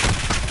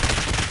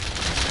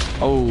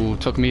 Oh,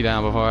 took me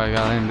down before I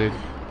got him, dude.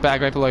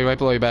 Back, right below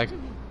you, back.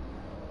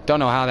 Don't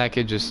know how that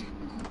kid just...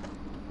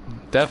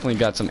 Definitely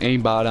got some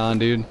aimbot on,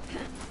 dude.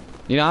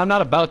 You know, I'm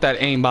not about that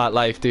aimbot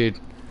life, dude.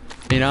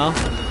 You know?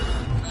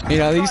 You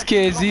know, these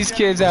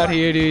kids out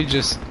here, dude,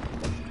 just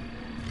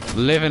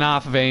living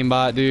off of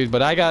aimbot, dude.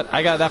 But I got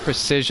that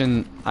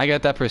precision,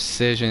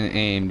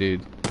 aim,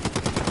 dude.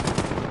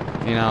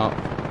 You know,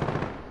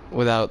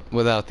 without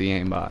the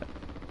aimbot.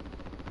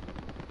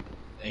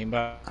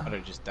 Aimbot or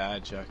just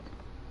died, Chuck?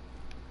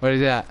 Where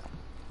is that?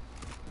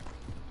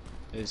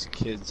 There's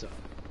kids.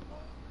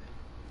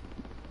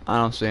 I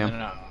don't see him.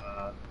 No.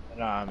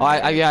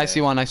 Oh, yeah, I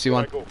see one.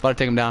 About to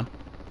take him down.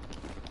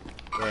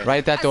 Where? Right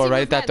at that door.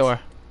 Right at that door.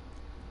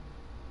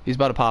 He's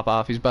about to pop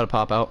off. He's about to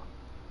pop out.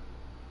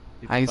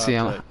 I can see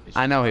him.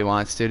 I know he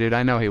wants to, dude.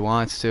 I know he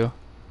wants to.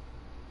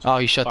 Oh,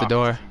 he shut the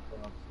door.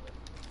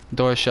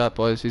 Door's shut,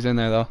 boys. He's in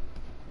there though.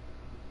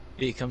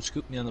 Hey, come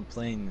scoop me on the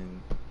plane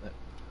and.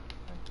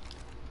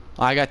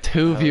 Oh, I got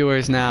 2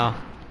 viewers now.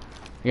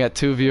 I got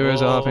 2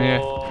 viewers up in here.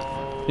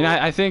 You know,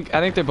 I think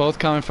they're both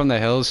coming from the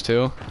hills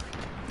too.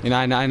 You know,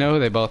 I know who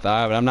they both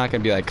are, but I'm not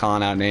gonna be like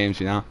calling out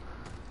names. You know,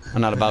 I'm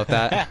not about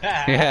that.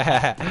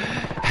 Yeah.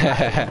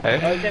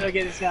 We'll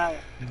get a shot.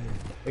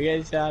 We'll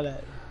get a shot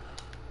at.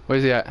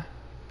 Where's he at?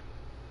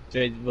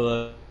 Straight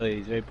below.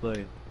 He's right below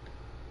you.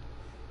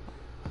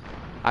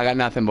 I got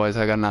nothing, boys.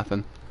 I got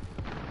nothing.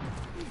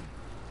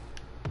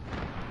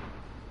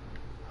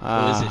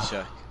 What is it,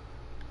 Chuck?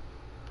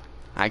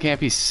 I can't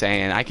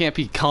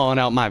be calling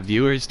out my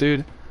viewers,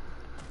 dude.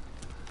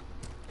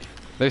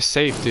 They're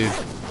safe, dude.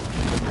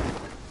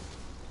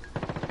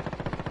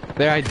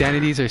 Their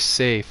identities are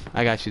safe.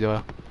 I got you,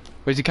 Doyle.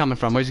 Where's he coming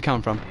from?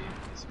 Down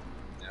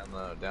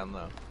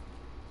low.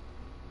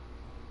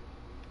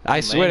 I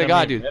swear to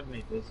God, dude.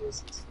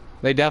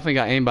 They definitely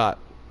got aimbot.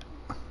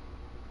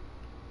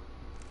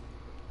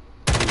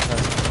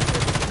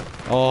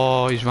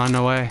 Oh, he's running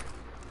away.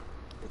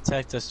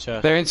 Protect us,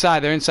 Chuck. They're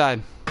inside.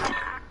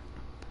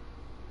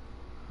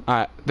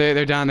 Alright,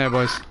 they're down there,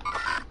 boys.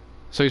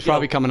 So he's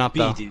probably coming up,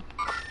 though. Dude.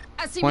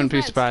 Wouldn't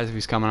be surprised if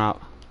he's coming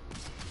up.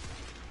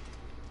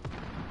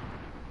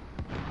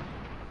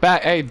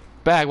 Back, hey,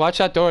 Bag, watch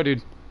that door,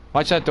 dude.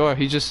 Watch that door.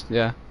 He just,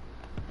 yeah.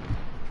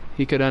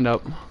 He could end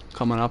up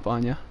coming up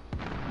on you.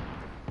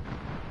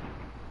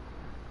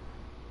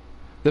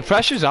 The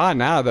pressure's on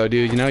now, though,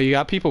 dude. You know, you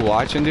got people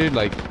watching, dude.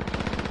 Like,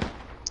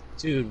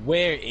 dude,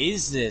 where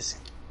is this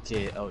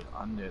kid? Oh,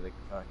 under the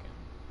fucking.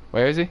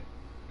 where is he?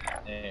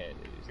 There,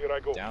 dude. Here I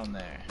go. Down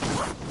there.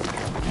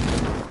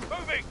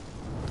 Moving.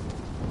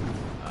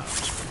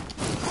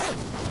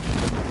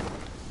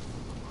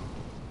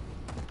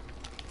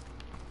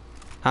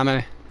 How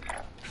many?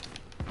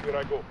 Here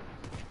I go.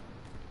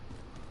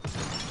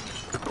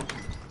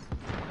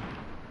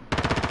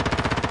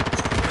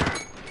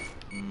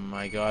 Oh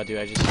my god, dude,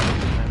 I just hit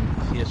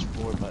my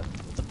PS4 button.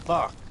 What the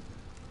fuck?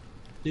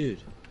 Dude.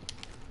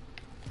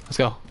 Let's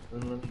go.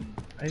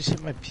 I just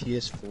hit my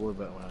PS4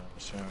 button when I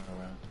was turning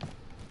around.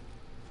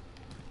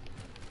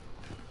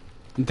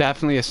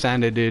 Definitely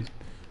ascended, dude.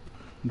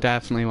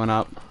 Definitely went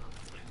up.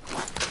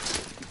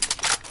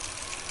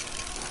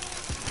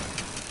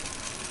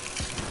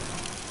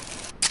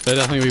 They'll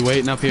definitely be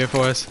waiting up here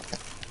for us.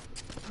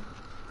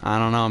 I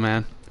don't know,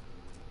 man.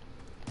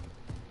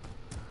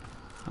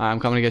 Alright,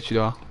 I'm coming to get you,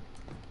 doll.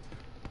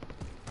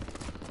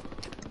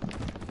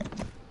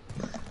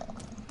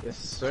 Yes,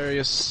 sir.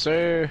 Yes,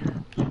 sir.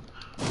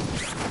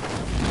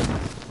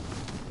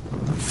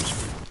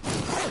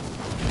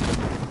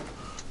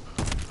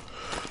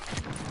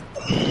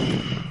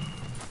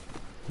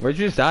 Where'd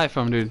you just die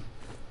from, dude?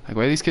 Like,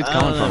 where are these kids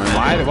coming from?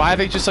 Man? Why are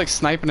they just like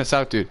sniping us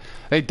out, dude?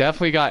 They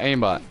definitely got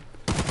aimbot.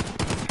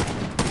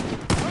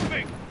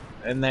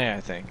 In there, I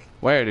think.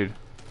 Where, dude?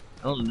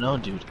 I don't know,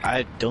 dude.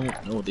 I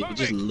don't know. They could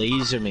just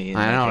laser me.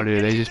 I know,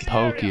 dude. They just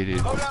poke you, dude.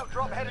 Loadout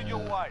drop heading your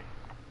way.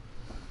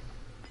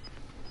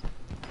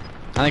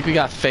 I think we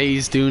got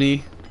FaZe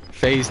Dooney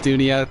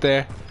out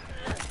there.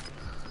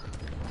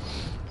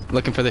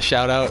 Looking for the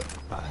shout out.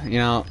 You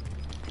know,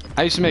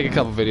 I used to make a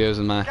couple videos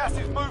in my Gas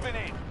is moving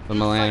in.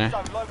 Milana.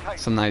 Safe zone located.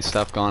 Some nice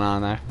stuff going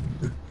on there.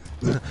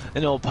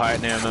 An old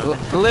partner, man.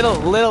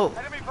 Little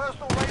Enemy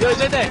personal radar. Yo,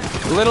 he's in there.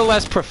 little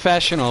less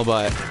professional,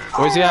 but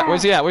where's he at?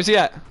 Where's he at? Where's he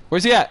at?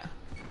 Where's he at?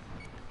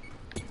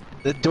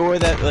 The door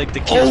that, like, the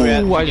kids were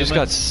at. Oh, I just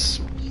got.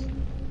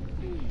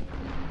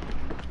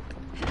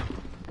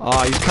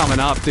 Oh, he's coming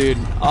up, dude.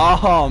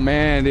 Oh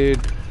man, dude.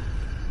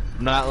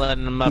 I'm not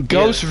letting him up.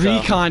 Ghost yet,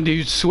 so. Recon,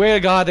 dude. Swear to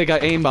God, they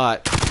got aimbot.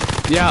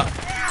 Yeah,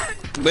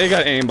 they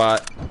got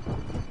aimbot.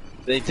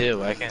 They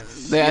do. I can't.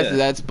 See that.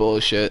 That's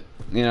bullshit.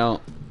 You know.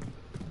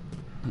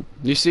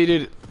 You see,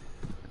 dude.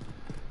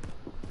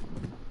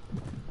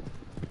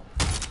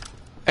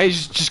 Hey,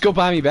 just go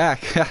buy me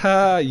back.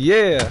 Haha,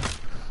 yeah.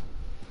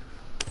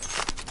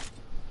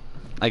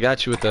 I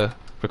got you with the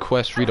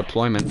request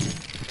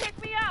redeployment. Pick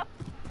me up.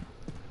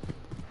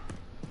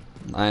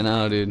 I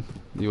know, dude.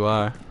 You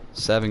are.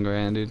 $7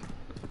 grand, dude.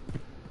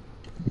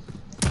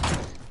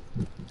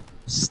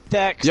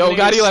 Stacks. Yo,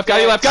 got you left,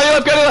 got you left, got you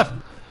left, got you left!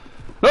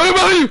 No,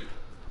 behind you!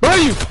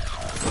 Behind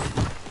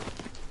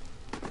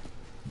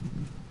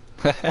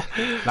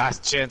you!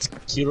 Last chance,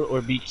 kill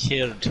or be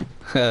killed.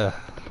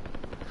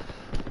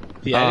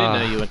 Yeah, I didn't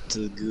know you went to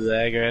the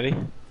gulag already.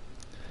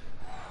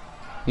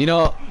 You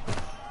know,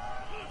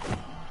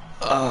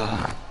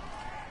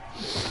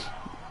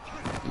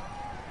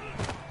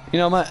 you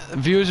know, my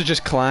views are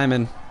just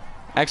climbing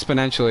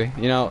exponentially.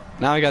 You know,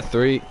 now I got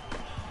 3.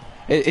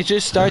 It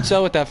just starts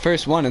out with that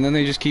first one, and then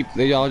they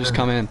all just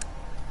come in.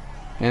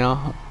 You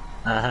know,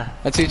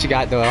 let's see what you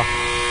got, Doyle.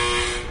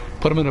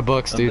 Put them in the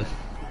books, dude.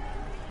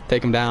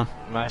 Take them down.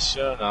 My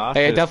show off.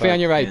 Hey, definitely on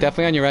your right.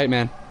 Definitely on your right,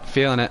 man.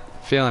 Feeling it.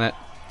 Feeling it.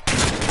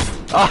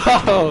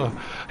 Oh!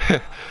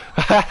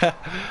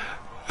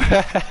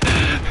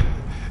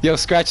 Yo,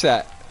 scratch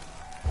that.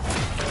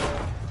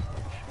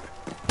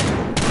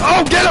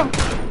 Oh, get him!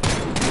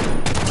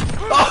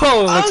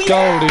 Oh, let's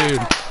go, dude.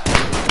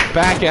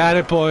 Back at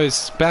it,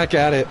 boys. Back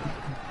at it.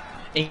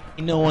 Ain't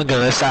no one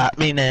gonna stop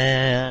me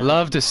now.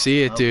 Love to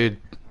see it, dude.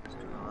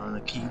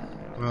 Gonna keep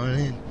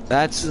running.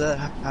 That's... The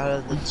heart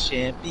of the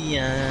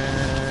champion.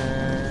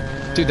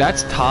 Dude,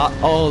 that's top.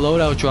 Oh,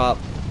 loadout drop.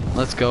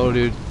 Let's go,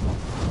 dude.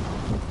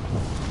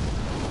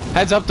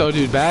 Heads up, though,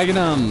 dude. Bag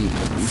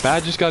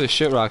Bad just got his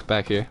shit rocked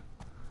back here.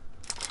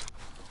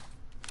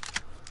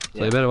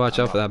 So you better watch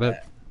out for that, man.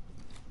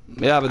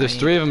 Yeah, but there's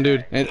 3 of them,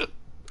 dude. And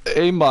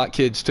aimbot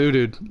kids, too,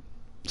 dude.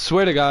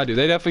 Swear to God, dude.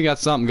 They definitely got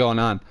something going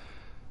on.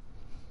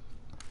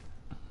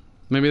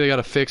 Maybe they got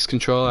a fixed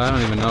controller. I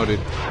don't even know, dude.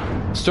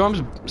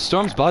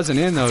 Storm's buzzing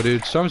in, though,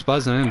 dude. Storm's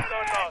buzzing in.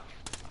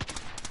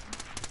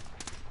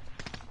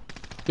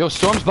 Yo,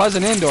 Storm's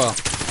buzzing in, Doyle.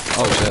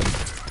 Oh, shit.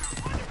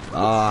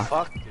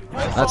 Fuck, dude.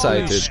 That's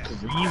alright, dude.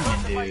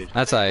 Screaming, dude.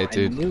 That's alright,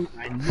 dude. I knew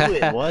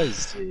it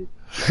was, dude.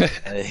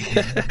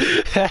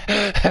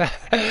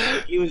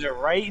 He was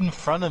right in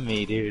front of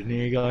me, dude, and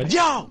you're going,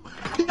 yo!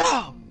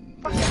 Yo!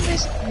 Fucking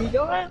listen to me,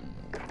 Doyle.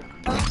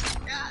 Oh,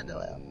 God,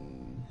 Doyle.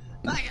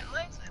 Fucking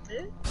listen,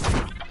 dude.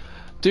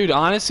 Dude,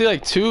 honestly,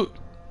 like, too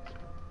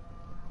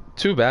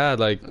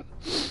bad, like,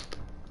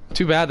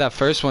 too bad that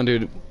first one,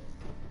 dude.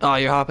 Oh,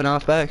 you're hopping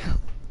off back?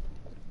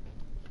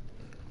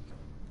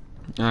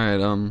 Alright,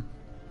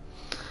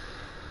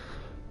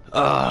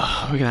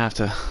 We're gonna have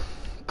to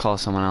call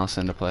someone else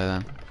in to play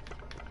then.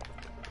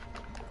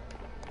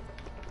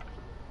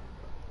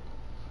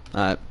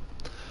 Alright.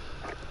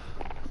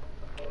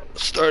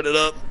 Start it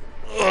up.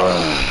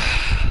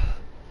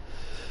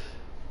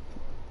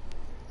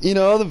 You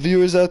know, all the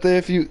viewers out there,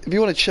 if you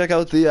want to check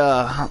out the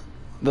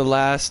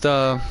last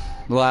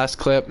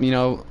clip, you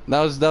know,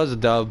 that was a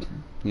dub.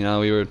 You know,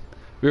 we were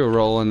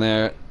rolling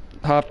there.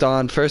 Hopped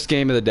on, first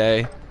game of the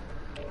day.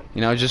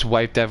 You know, just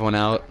wiped everyone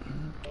out.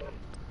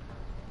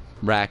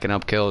 Racking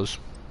up kills.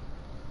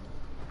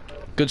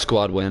 Good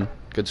squad win.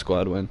 Good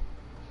squad win.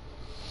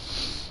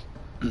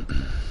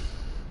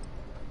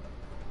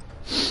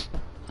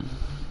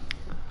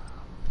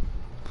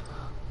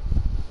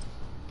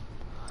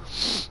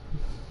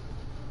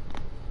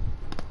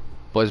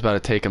 Boy's about to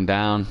take him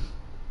down.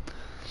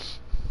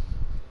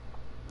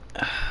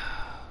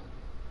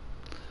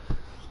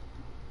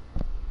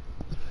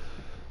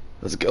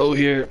 Let's go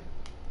here.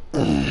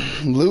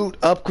 Loot,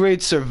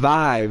 upgrade,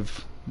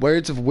 survive.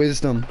 Words of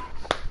wisdom.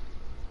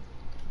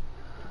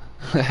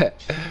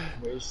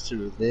 Ways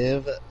to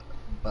live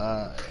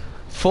by.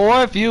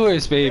 4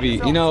 viewers, baby.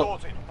 You know,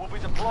 We'll be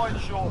deployed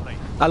shortly.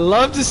 I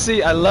love to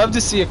see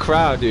a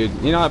crowd, dude.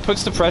 You know, it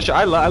puts the pressure.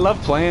 I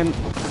love playing.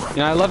 You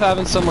know, I love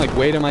having some like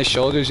weight on my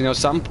shoulders. You know,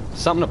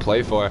 something to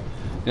play for. You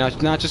know,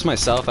 it's not just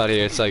myself out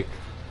here. It's like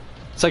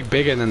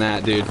bigger than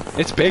that, dude.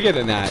 It's bigger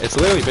than that. It's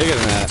literally bigger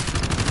than that.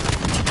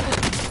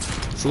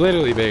 It's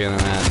literally bigger than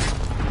that.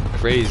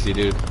 Crazy,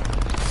 dude.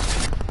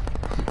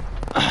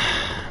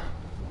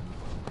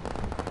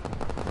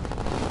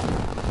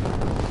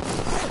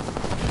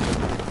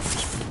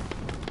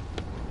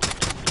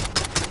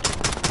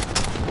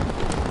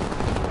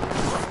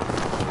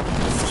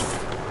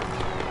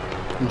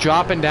 I'm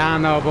dropping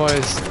down though,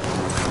 boys.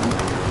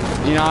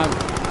 You know,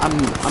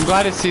 I'm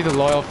glad to see the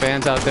loyal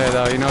fans out there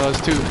though. You know,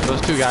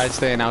 those two guys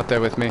staying out there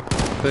with me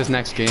for this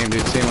next game,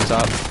 dude. Seeing what's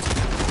up.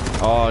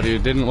 Oh,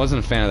 dude,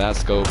 wasn't a fan of that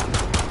scope.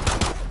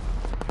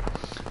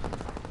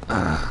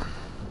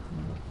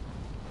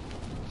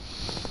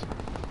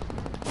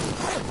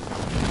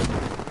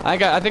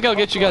 I think I'll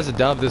get you guys a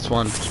dub this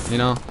one. You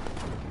know,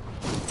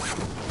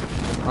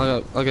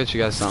 I'll get you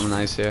guys something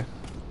nice here.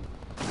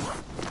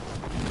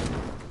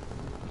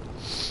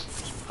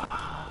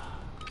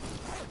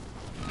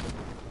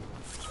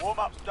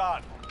 Warm-up's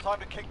done. Time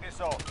to kick this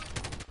off.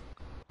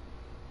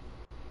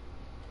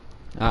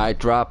 Alright,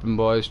 dropping,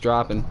 boys,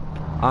 dropping.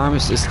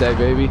 Armistice day,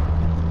 baby.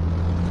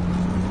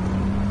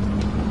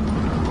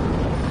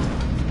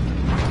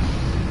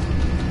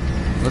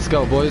 Let's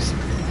go, boys.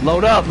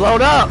 Load up,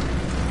 load up!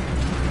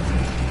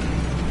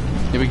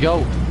 Here we go.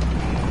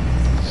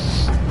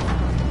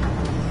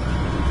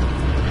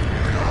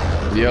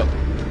 Yep.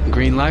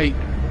 Green light.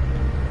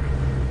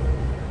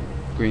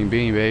 Green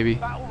bean, baby.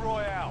 Battle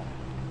Royale.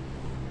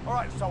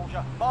 Alright,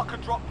 soldier. Mark a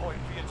drop point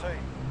for your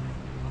team.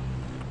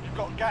 You've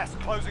got gas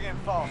closing in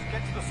fast.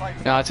 Get to the safe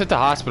zone. Yeah, let's hit the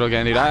hospital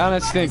again, dude. I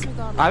honestly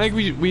think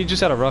we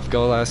just had a rough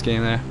go last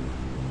game there.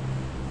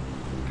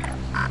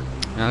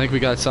 And I think we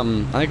got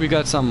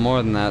something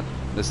more than that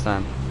this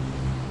time.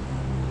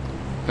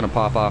 Gonna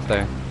pop off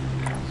there.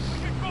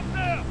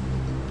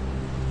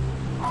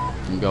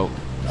 And go.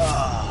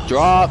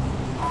 Drop.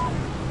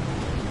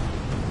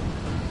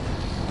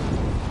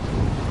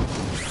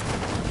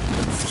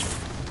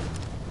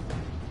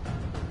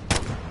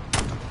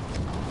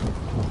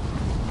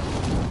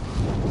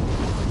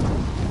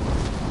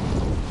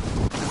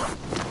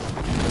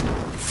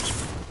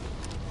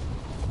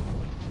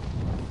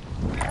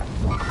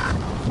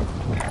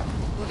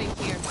 Moving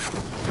here.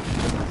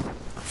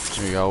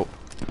 There you go.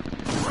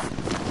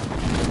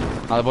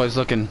 Other boys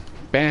looking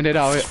banded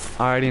out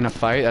already in a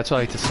fight. That's what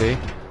I like to see.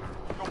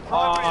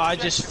 Oh, I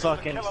just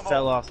fucking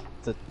fell off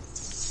the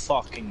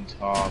fucking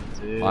top,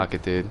 dude. Lock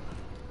it, dude.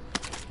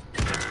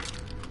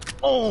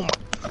 Oh my.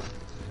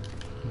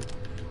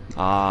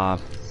 Ah,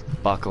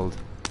 buckled.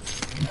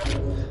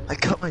 I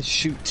cut my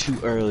shoot too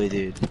early,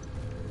 dude.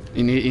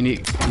 You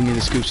need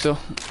a scoop still?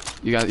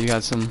 You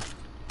got some.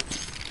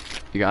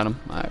 You got him.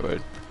 Alright,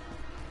 word.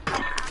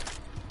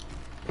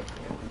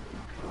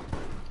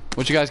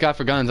 What you guys got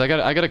for guns? I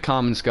got a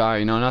common scar.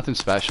 You know, nothing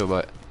special,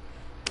 but.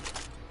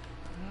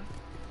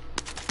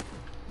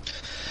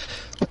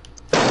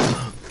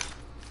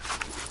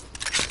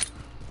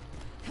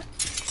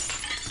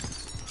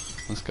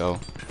 Let's go.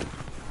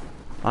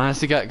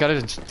 Honestly, got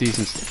a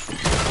decent.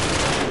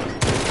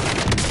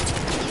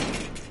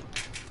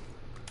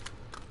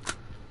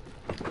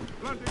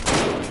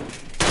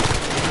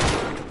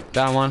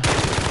 Down one.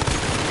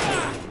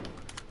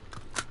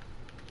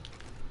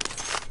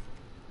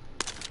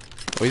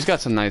 Oh, he's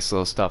got some nice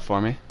little stuff for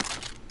me.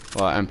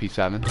 Well,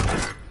 MP7.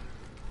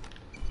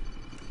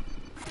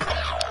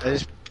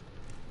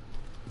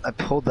 I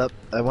pulled up.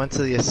 I went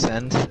to the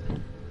ascend.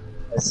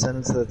 I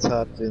ascended to the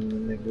top,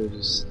 and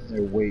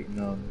they're waiting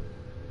on.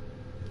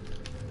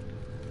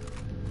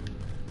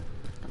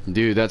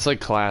 Dude, that's like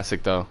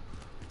classic though.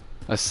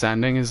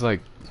 Ascending is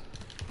like.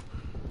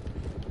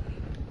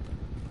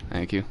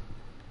 Thank you.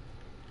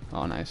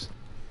 Oh, nice.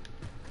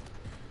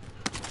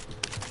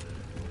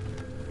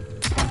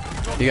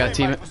 You got a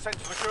team. Teammate was sent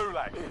to the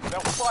gulag. They'll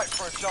fight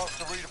for a chance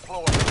to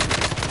redeploy.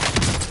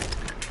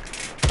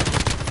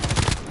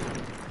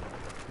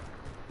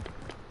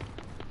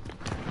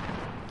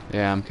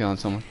 Yeah, I'm killing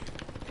someone.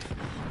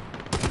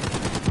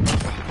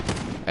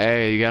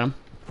 Hey, you got him?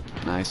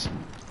 Nice.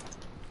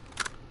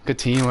 Good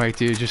teamwork,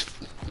 dude. Just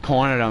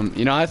cornered him.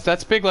 You know,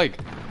 that's big, like,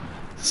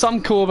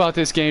 something cool about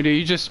this game, dude.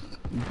 You just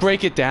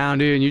break it down,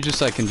 dude, and you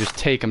just, like, can just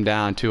take him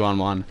down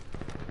 2-on-1.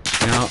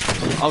 You know?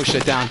 Oh,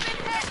 shit, down.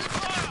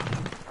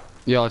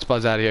 Yo, let's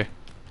buzz out of here.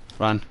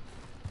 Run.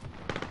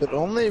 But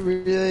only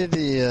really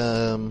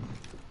the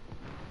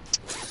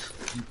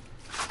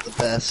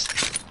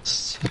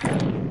best.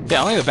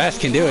 Yeah, only the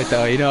best can do it,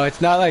 though. You know,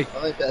 it's not like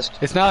Only best.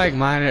 it's not like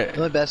minor.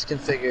 Only best can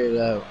figure it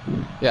out.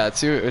 Yeah, let's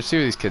see where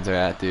these kids are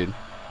at, dude.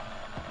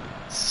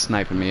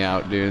 Sniping me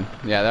out, dude.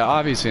 Yeah, they're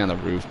obviously on the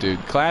roof, dude.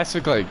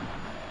 Classic, like,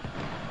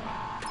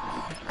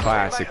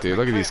 classic, dude.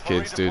 Look at these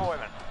kids, dude.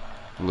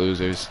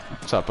 Losers.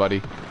 What's up,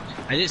 buddy?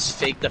 I just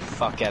faked the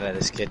fuck out of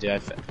this kid,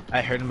 dude.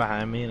 I heard him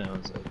behind me, and I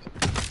was like,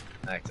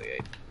 actually, I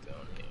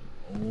don't hear.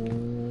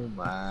 Oh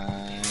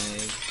my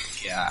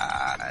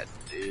god,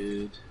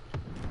 dude.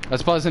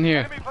 Let's buzz in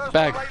here.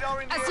 Back.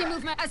 I see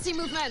movement. I see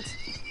movement.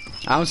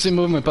 I don't see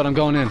movement, but I'm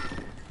going in.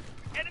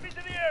 Enemies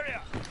in the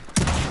area.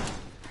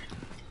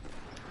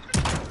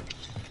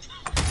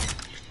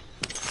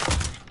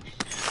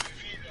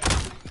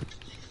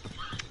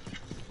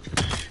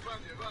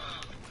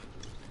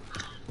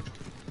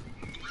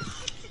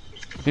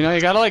 You know,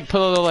 you gotta, like,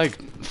 put a little, like,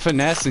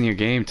 finesse in your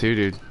game, too,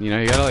 dude. You know,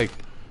 you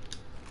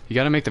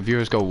gotta make the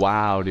viewers go,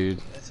 wow,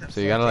 dude.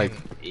 So you gotta, like...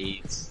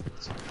 AIDS.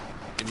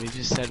 Can you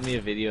just send me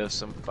a video of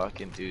some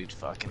fucking dude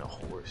fucking a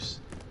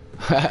horse?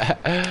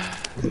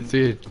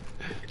 Dude.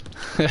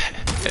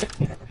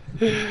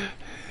 There's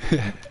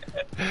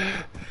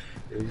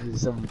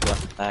just some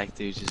black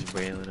dude just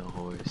railing a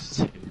horse,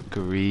 dude.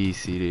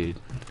 Greasy, dude.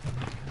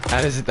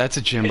 That's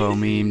a Jimbo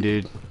meme,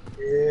 dude.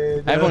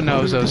 Yeah, Everyone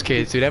knows those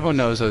kids, dude. Everyone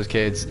knows those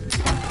kids.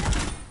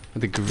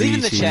 The greasy leave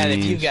in the chat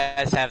memes. if you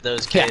guys have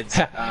those kids.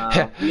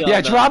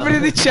 Yeah, drop it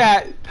in the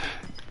chat.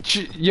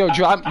 Yo,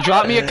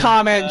 drop me a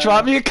comment.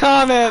 Drop me a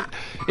comment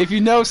if you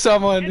know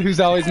someone who's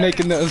always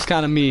making those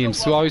kind of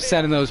memes, who always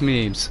sending those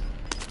memes.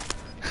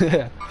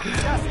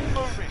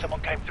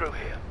 Someone came through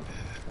here.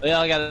 We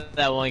all got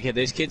that one kid.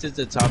 There's kids at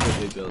the top of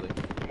the building.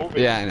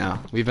 Yeah, I know.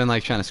 We've been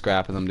like trying to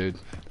scrap with them, dude.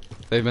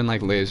 They've been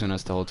like lasering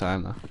us the whole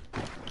time, though.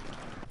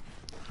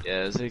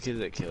 Yeah, those are the kids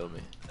that killed me.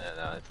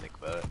 Now I think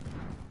about it.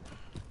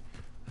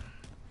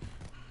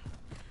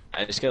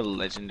 I just got a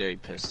legendary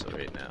pistol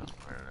right now.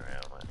 Running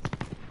around with.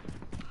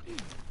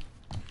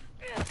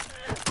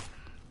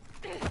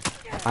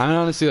 I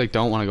honestly like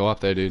don't want to go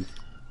up there, dude.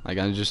 Like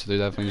they're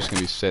definitely just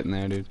gonna be sitting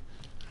there, dude.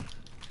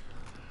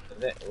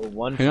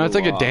 One You know, it's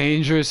like flew off.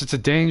 it's a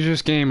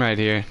dangerous game right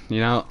here.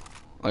 You know,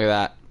 look at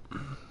that.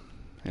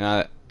 You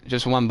know,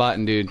 just one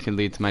button, dude, can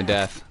lead to my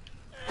death.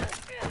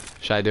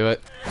 Should I do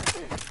it?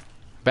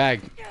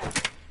 Bag,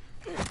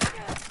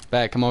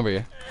 come over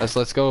here.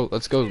 Let's go.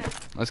 Let's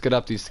get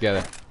up these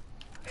together.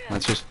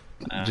 Let's just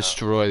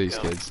destroy these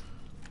kids.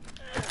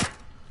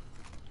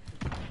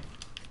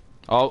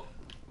 Oh.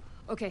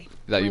 Okay. Is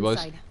that you, we're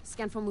boys? inside.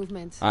 Scan for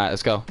movement. All right,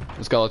 let's go.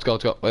 Let's go.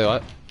 Wait,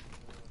 what?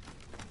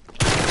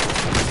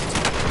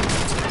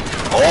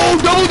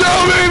 Oh, double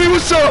down, baby!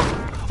 What's up?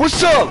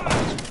 What's up?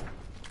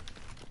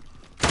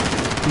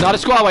 Not a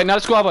squad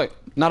wipe.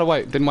 Not a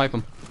wipe. Didn't wipe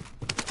him.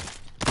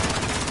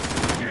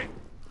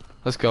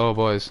 Let's go,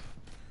 boys.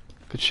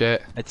 Good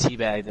shit. I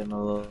teabagged him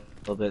a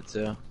little bit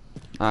too.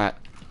 Alright.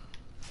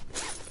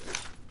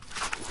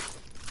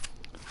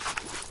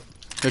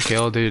 Good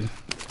kill, dude.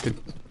 Good.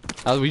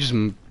 We just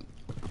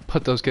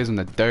put those kids in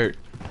the dirt.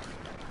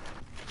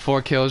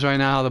 4 kills right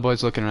now. How the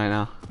boys looking right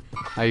now?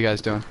 How you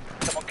guys doing?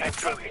 Someone came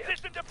through here.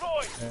 System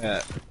deployed.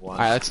 Yeah, one.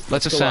 Alright,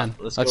 let's ascend.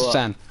 Let's Let's go up.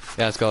 ascend.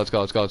 Yeah, let's go,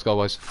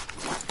 boys.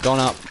 Going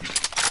up.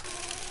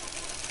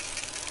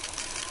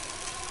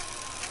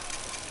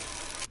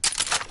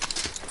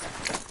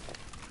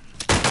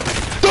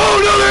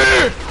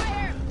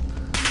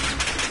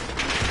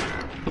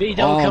 B,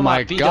 don't Oh come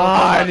my up. B,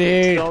 God,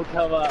 dude. Don't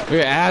come up. We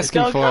were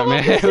asking Don't for it, come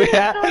man.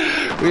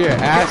 up. We were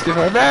asking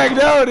for it. Bag,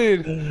 no,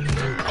 dude.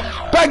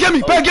 Bag, get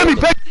me.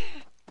 Bag.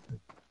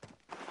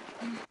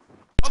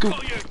 Let's go.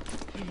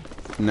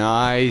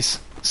 Nice.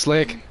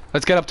 Slick.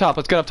 Let's get up top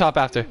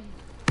after.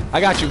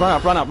 I got you.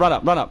 Run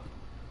up.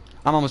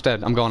 I'm almost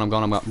dead. I'm going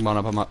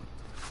up.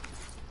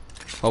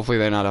 Hopefully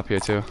they're not up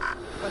here too.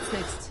 What's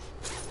next?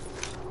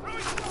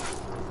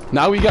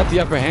 Now we got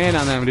the upper hand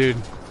on them, dude.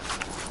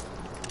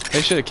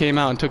 They should have came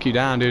out and took you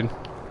down, dude.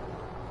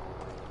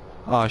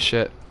 Oh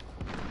shit.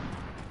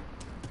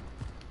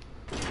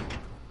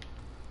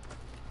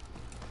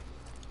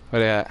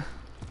 Where they at?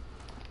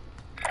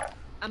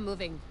 I'm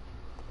moving.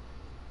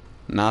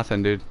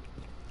 Nothing, dude.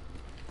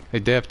 They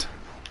dipped.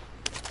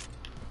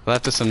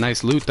 Left us some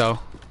nice loot, though.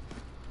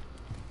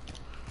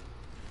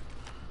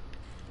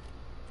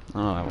 I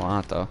don't know what I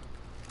want, though.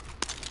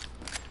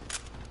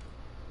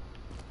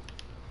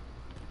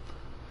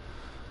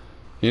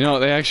 You know,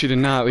 they actually did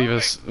not leave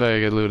us very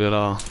good loot at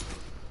all.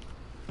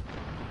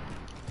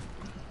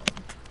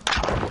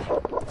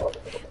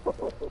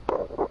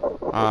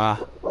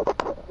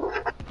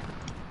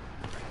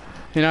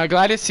 You know,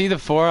 glad to see the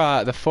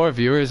four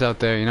viewers out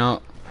there. You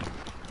know,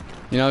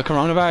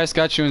 coronavirus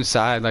got you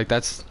inside. Like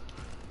that's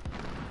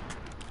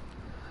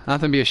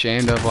nothing to be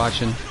ashamed of.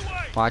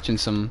 Watching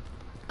some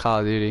Call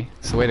of Duty.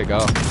 It's the way to go.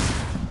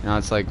 You know,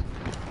 it's like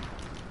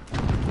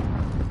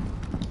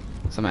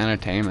some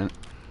entertainment.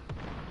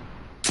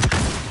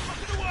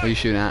 What are you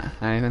shooting at?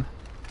 Anything?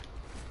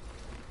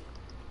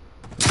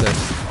 What's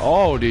this?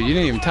 Oh, dude, you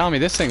didn't even tell me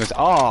this thing was.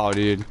 Oh,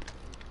 dude.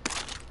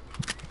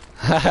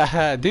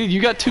 Dude,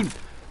 you got two.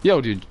 Yo,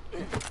 dude.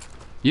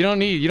 You don't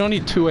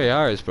need two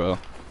ARs, bro.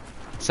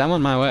 Send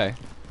one my way.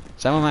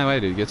 Send one my way,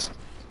 dude. Get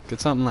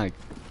something like.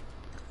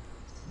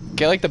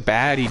 Get like the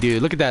baddie,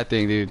 dude. Look at that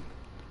thing, dude.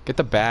 Get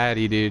the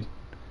baddie, dude.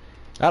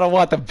 I don't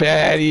want the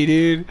baddie,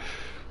 dude.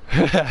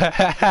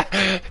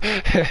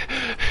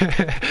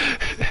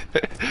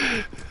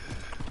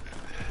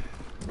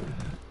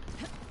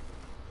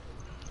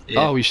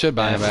 Yeah, oh, we should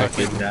buy him back,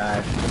 dude.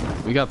 die.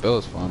 We got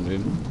bills for him,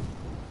 dude.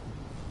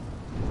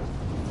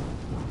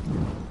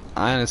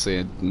 I honestly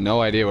had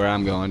no idea where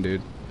I'm going,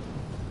 dude.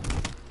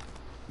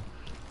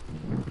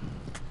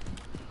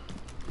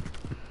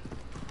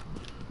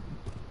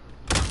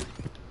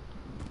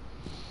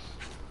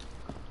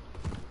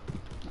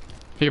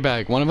 Take it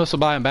back. One of us will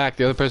buy him back,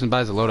 the other person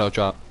buys the loadout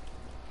drop.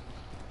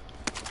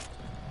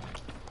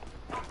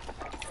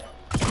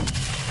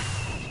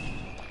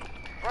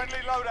 Friendly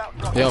loadout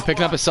drop. Yo,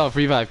 picking up a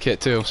self-revive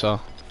kit too, so.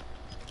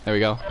 There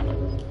we go.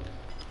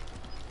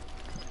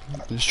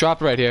 Just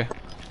drop it right here.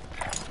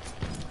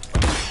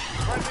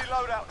 Friendly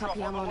loadout drop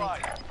Copy, on I'm the on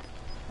way.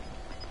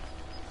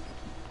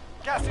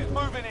 Gas is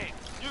moving in.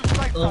 New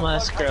safe Oh zone my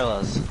located.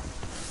 skrellas.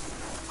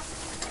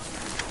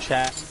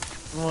 Chat.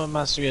 Oh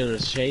my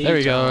skrellas. Shades. There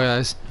we go,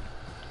 guys.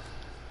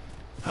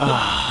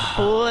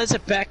 Boys are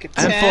back in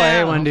town.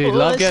 M4A1, dude.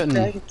 Love Boys getting-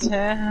 back in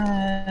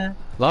town.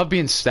 Love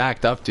being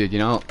stacked up, dude, you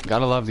know?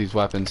 Gotta love these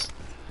weapons.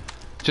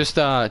 Just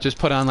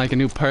put on like a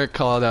new perk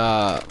called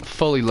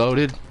fully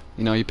loaded.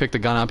 You know, you pick the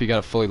gun up, you got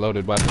a fully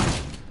loaded weapon.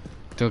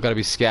 Don't gotta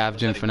be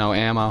scavenging for no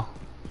ammo.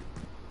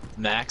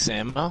 Max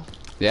ammo?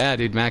 Yeah,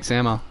 dude, max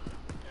ammo.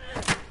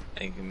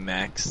 Like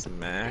max.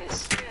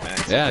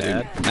 Yeah,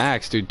 bad. dude,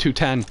 max, dude,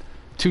 210.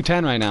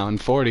 210 right now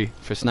and 40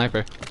 for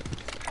sniper.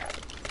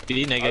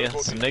 Gee, nigga,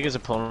 some niggas are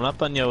pulling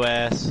up on your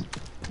ass.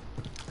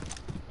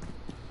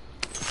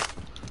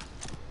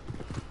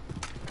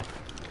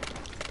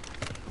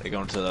 They're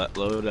going to that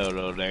loadout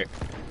over there.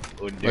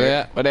 Where they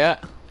at? Where they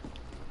at?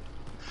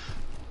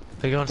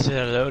 They're going to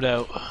that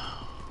loadout.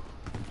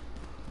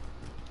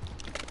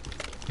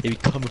 They be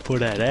coming for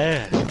that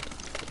ass.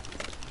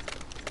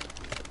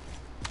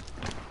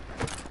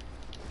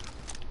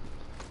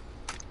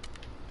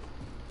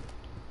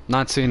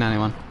 Not seeing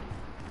anyone.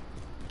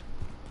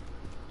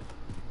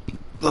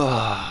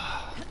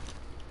 Ugh.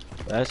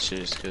 That's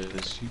just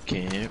because you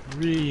can't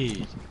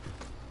read.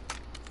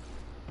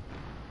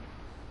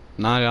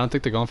 Nah, I don't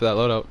think they're going for that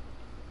loadout.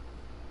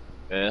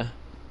 Yeah?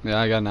 Yeah,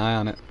 I got an eye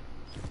on it.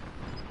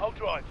 I'll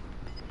drive.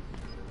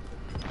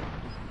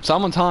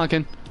 Someone's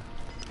honking.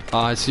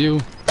 Oh, it's you.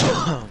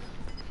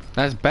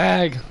 That's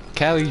Bag.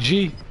 Cali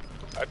G.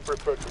 I'd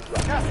prefer to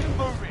run. Gas is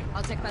moving.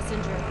 I'll take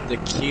passenger. The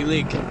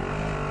Keelig.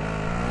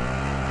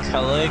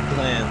 Calig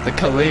clan. The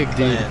Calig,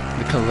 dude. clan.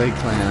 The Calig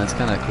clan. That's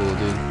kind of cool,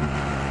 dude.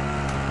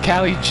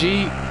 Cali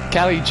G.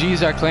 Cali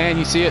G's our clan.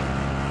 You see it?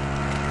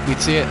 We'd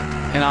see it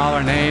in all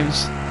our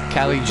names.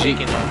 Cali G.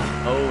 Taking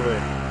over.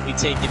 We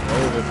taking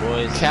over,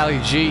 boys. Cali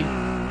G.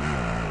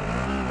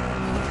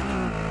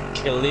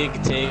 Calig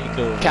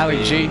takeover.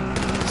 Cali G.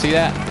 See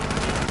that?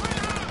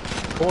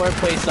 Or a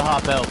place to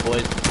hop out,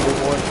 boys.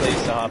 Or a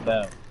place to hop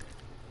out.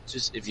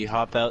 Just if you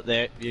hop out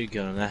there, you're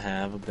gonna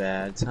have a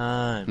bad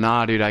time.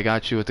 Nah, dude. I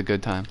got you with the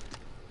good time.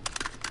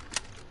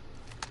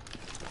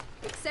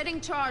 Setting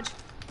charge.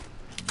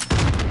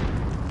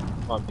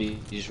 Come on, B.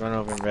 You just run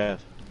over and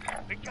rev.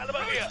 Big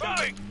caliber here.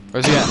 Moving.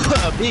 Where's he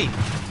at? B.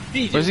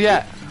 B. Where's he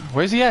at?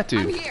 Where's he at,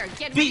 I'm dude? here.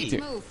 Get B. ready to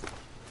move.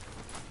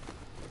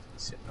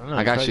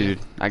 I got you, dude.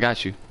 I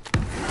got you.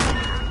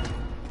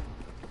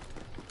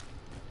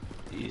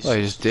 Oh,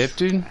 you just dipped,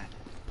 dude?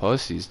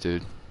 Pussies,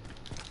 dude.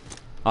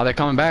 Oh, they're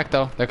coming back,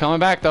 though. They're coming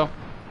back, though.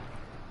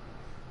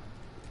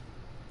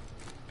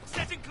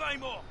 Setting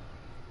Claymore.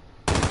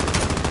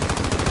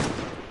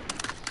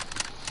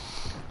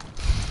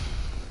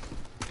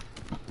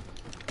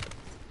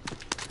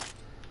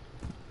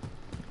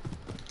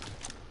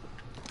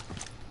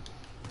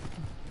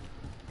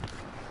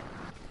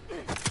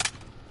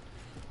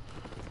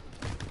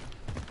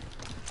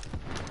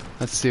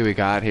 Let's see what we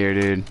got here,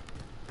 dude.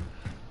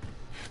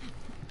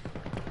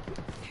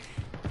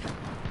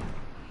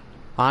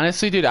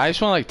 Honestly, dude, I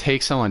just want to like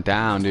take someone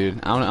down, dude.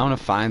 I want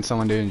to find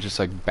someone, dude, and just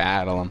like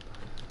battle them.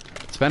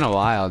 It's been a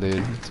while,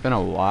 dude. It's been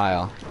a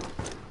while.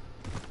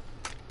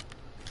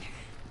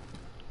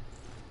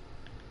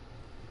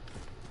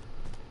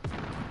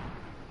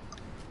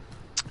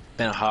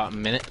 Been a hot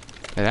minute.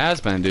 It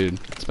has been, dude.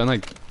 It's been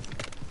like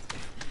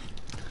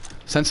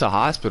since the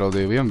hospital,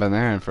 dude. We haven't been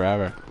there in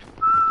forever.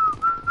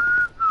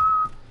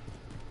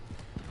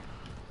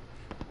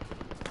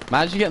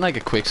 Imagine getting like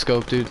a quick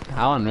scope, dude.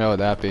 How unreal would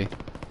that be?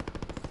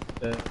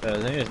 I think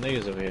there's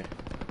niggas over here.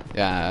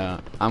 Yeah,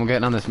 I'm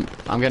getting on this.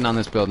 I'm getting on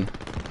this building.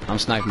 I'm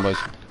sniping, boys.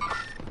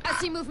 I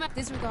see movement.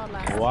 Disregard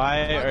last.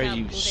 Why Mark are out,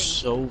 you moving.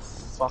 so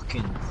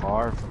fucking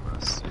far from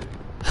us, dude?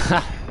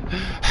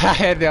 I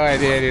had no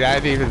idea, dude.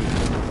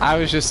 I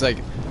was just like,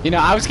 you know,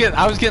 I was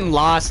getting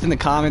lost in the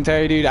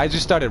commentary, dude. I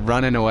just started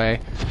running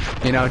away.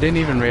 You know, didn't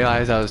even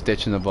realize I was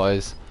ditching the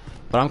boys.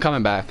 But I'm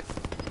coming back.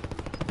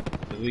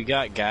 We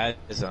got guys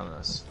on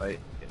us, right?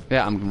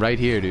 Yeah, I'm right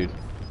here, dude.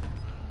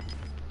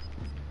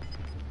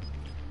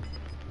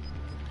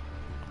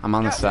 I'm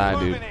on the Gas is side,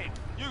 moving dude.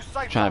 in. Use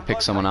safe Trying to zone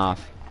pick someone located.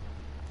 off.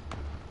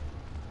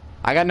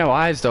 I got no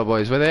eyes though,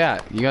 boys. Where they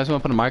at? You guys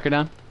want to put a marker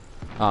down?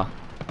 Oh,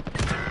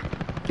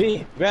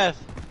 P, Rev,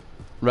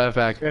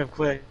 back. Rev,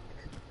 quick.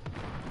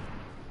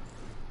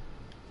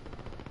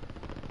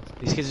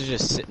 These kids are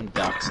just sitting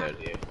ducks out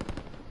here.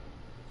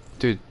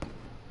 Dude,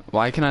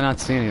 why can I not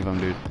see any of them,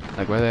 dude?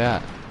 Like, where they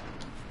at?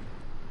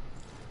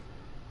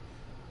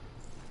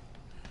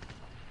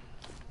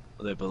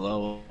 Oh, they're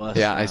below us.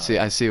 Yeah, now.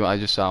 I see. I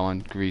just saw one.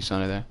 Grease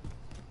under there.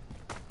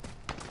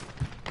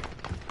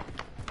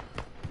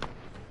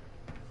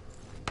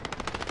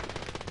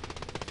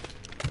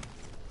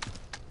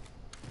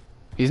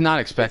 He's not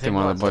expecting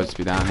one of the boys to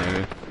be down here,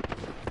 dude.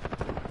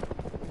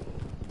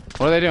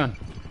 What are they doing?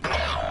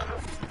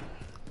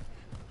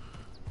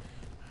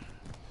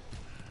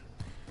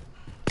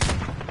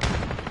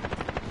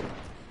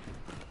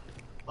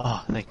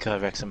 Oh, thank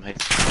God, Rex, I'm hit.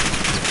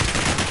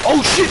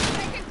 Oh shit!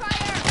 Taking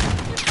fire!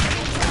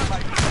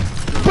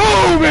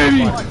 Boom,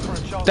 baby! Wait for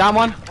a chance Down to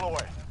one. deploy.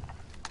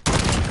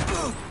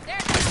 There.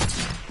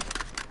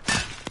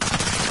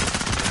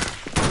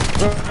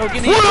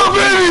 What up,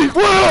 baby?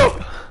 What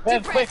up?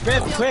 Rev, quick,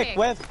 Rev, Still quick, okay.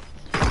 Rev.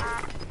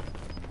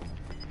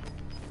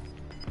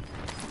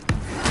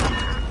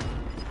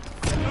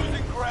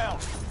 Losing ground.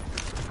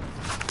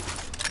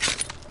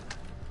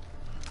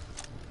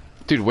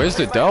 Dude, where's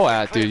the dough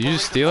at, dude? You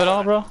just steal it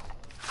all, bro?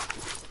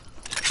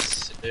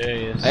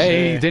 Serious.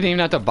 Hey, you didn't even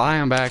have to buy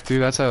them back,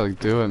 dude. That's how we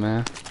do it,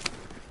 man.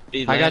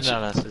 Be I got land you.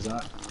 on us, is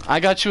that? I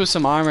got you with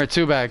some armor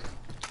too, bag.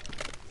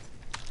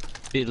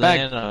 Be Back.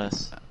 land on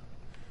us.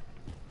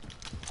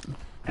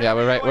 Yeah,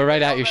 we're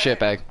right at your shit,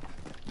 bag.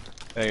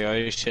 There you go,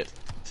 your shit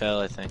fell,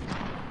 I think.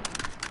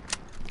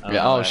 I don't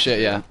Yeah. know, Oh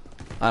shit. Yeah.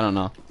 I don't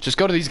know. Just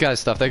go to these guys'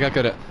 stuff. They got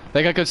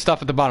good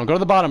stuff at the bottom. Go to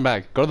the bottom,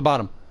 bag. Go to the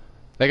bottom.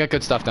 They got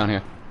good stuff down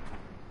here.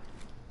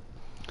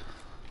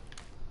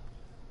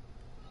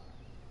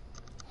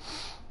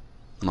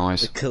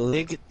 Nice. The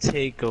Calig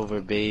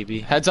takeover,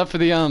 baby. Heads up for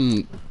the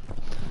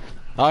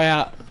Oh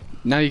yeah.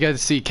 Now you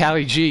guys see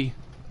Cali G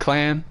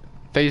clan.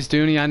 FaZe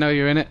Dooney, I know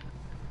you're in it.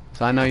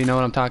 So I know you know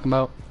what I'm talking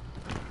about.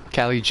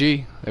 Cali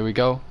G. There we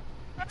go.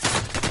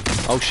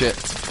 Oh shit.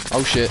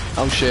 Oh shit.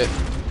 Oh shit.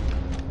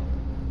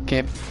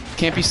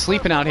 Can't be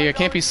sleeping out here.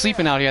 Can't be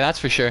sleeping out here, that's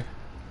for sure.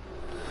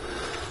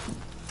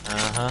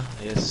 Uh-huh.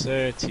 Yes,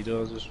 sir.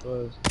 Tito's was.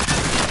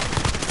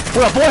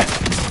 What up, boy?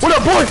 What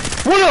up, boy?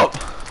 What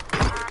up?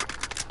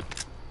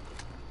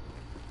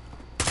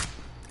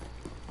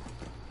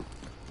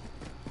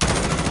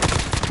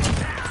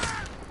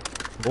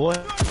 Boy.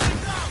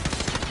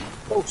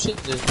 Oh shit,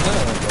 there's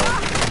another one,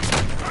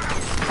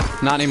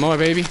 bro. Not anymore,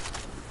 baby.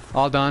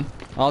 All done.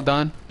 All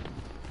done.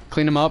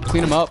 Clean them up.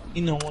 Clean them up.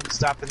 Ain't no one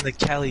stopping the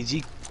Cali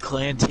G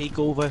clan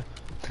takeover.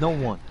 No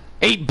one.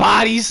 8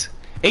 bodies.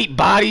 8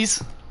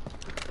 bodies.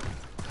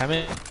 How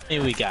many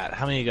we got?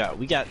 How many you got?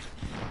 We got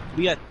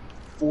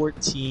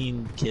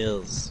 14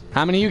 kills.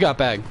 How many you got,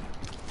 bag?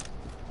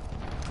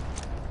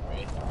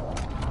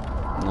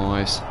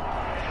 Nice. I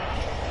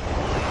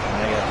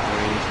got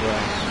 3 as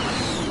well.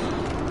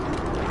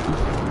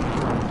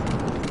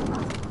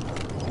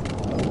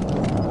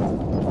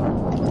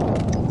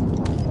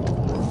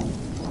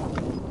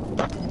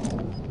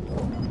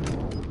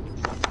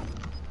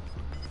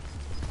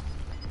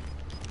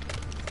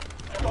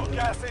 Got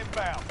gas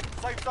inbound.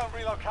 Safe zone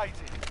relocated.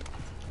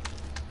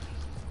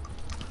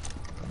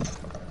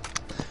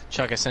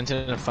 Chuck, I sent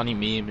in a funny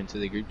meme into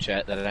the group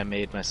chat that I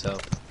made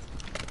myself.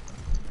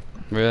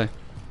 Really?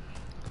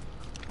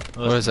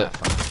 What is it?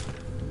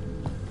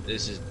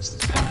 This is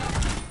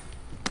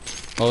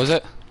What was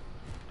it?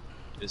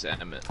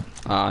 Emmett.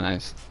 Oh,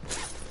 nice.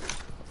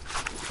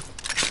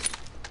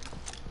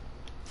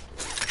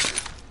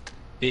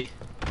 B.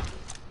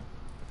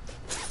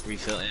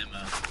 Refill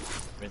ammo.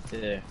 Right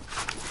there.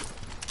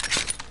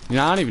 You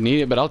know, I don't even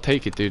need it, but I'll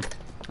take it, dude.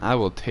 I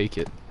will take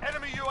it.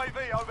 Enemy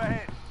UAV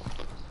overhead.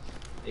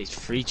 It's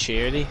free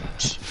charity.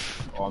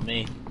 On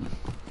me.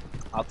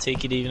 I'll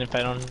take it even if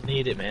I don't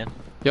need it, man.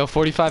 Yo,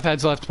 45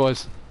 heads left,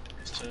 boys.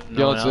 So Yo,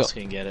 no one let's else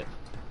go. can get it.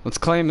 Let's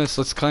claim this.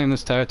 Let's claim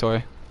this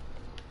territory.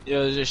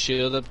 Yo, there's a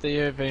shield up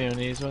there if anyone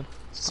needs one.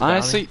 It's a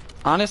bounty.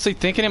 Honestly,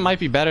 thinking it might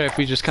be better if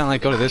we just kind of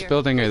like go to this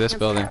building or this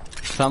building.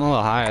 Something a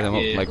little higher than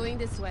what, Yeah. like. Going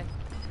this way.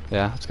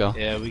 Yeah, let's go.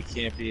 Yeah, we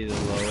can't be the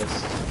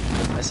lowest.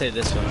 I say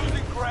this one.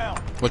 Losing ground.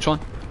 Which one?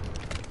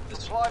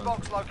 Supply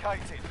box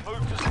located.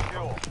 Move to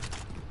secure.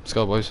 Let's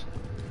go, boys.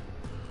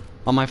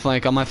 On my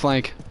flank, on my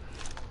flank.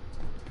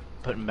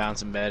 Putting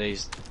bouncing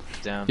baddies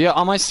down. Yeah,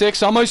 on my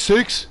 6, on my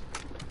 6.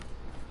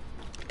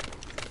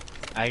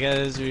 I got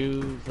his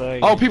roof.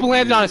 Oh, people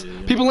landed on us.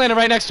 People landed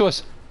right next to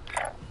us.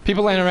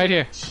 People landed right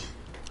here.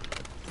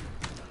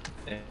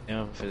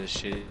 Damn for the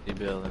shitty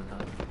building,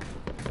 huh?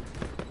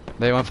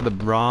 They went for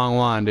the wrong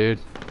one, dude.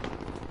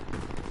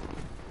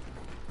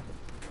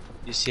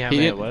 You see how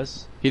many it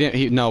was? He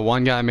didn't. No,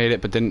 one guy made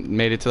it, but didn't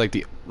made it to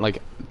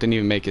like didn't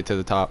even make it to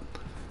the top.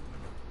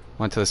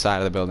 Went to the side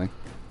of the building.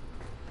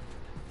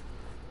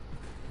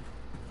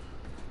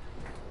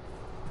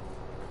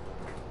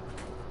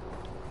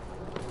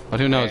 But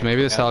who knows? Okay,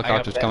 Maybe this I got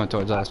helicopter's that. coming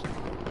towards us.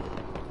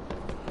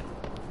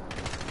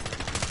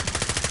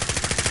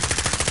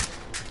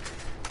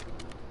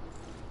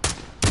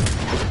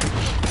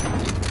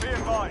 Be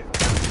advised.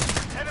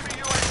 Enemy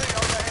UAV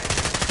overhead.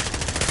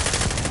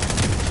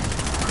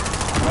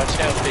 Watch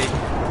out, B.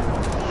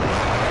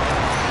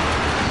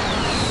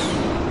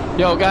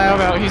 Yo, guy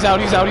out. He's out.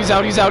 He's out. He's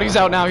out. He's out. He's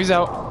out now. He's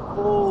out.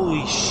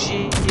 Holy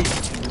shit.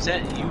 Was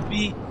that you,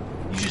 B?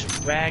 You just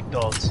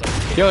ragdolled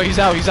something. Yo, he's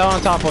out. He's out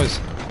on top, boys.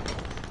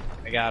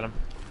 I got him.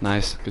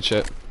 Nice. Good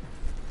shit.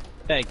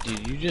 Heck,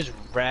 dude, you just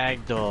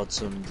ragdolled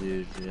some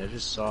dude. I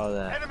just saw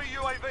that. Enemy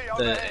UAV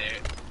The-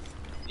 overhead.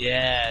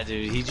 yeah,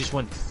 dude, he just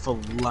went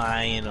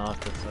flying off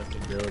the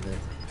fucking building.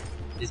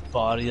 His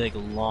body like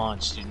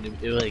launched, dude.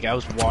 It was like I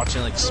was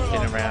watching like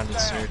spin around in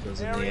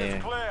circles in the Area's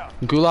air. clear.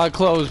 Gulag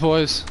closed,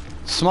 boys.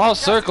 Small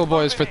circle,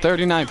 boys, for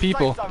 39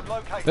 people. Safe zone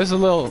located. There's a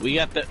little. We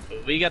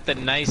got the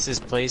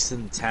nicest place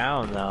in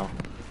town though.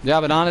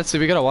 Yeah, but honestly,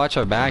 we gotta watch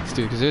our backs,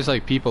 dude, because there's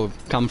like people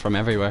come from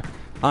everywhere.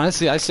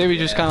 Honestly, I say we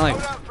just kind of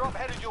like, Loadout drop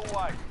headed your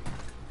way.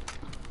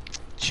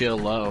 Chill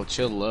low,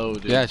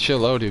 dude. yeah, chill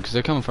low, dude, because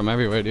they're coming from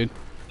everywhere, dude.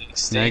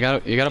 Yeah, you gotta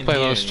in play a here,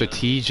 little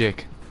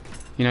strategic.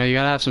 You know, you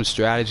gotta have some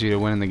strategy to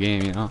win in the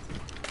game, you know.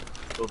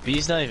 Well,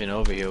 B's not even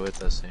over here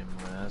with us anymore.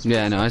 That's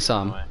Yeah, what's no, I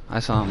saw him. away. I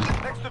saw him.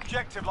 Next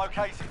objective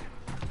located.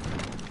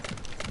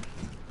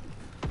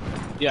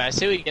 Yeah, I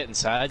say we get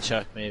inside,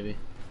 Chuck. Maybe.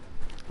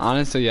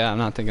 Honestly, yeah, I'm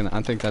not thinking.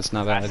 I think that's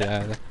not a bad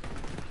idea either.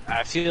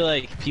 I feel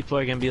like people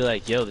are gonna be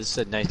like, "Yo, this is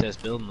a nice ass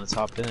building. Let's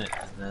hop in it."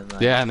 And then,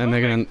 like, Yeah, and then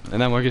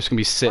and then we're just gonna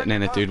be sitting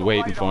in it, dude,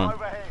 waiting for him.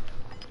 Overhead.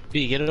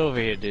 B, get it over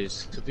here,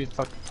 dudes. Could be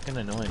fucking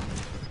annoying.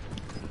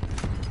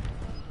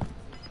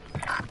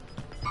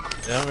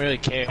 They don't really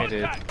care,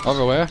 dude.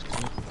 Over where?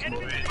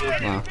 Enemy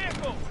Wow.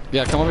 vehicle!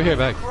 Yeah, come over here,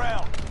 back.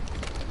 Ground.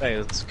 Hey,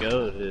 let's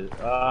go, dude.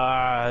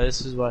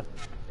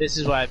 This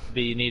is why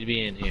B, you need to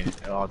be in here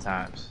at all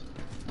times.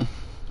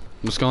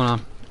 What's going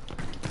on?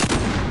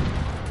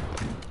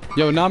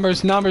 Yo,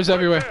 numbers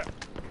everywhere.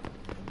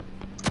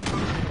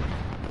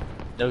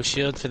 No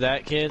shield for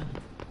that kid.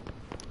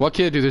 What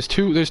kid, dude? There's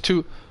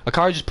two. A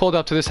car just pulled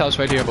up to this house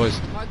right here, boys.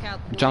 Mark out.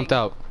 Jumped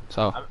out.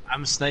 So,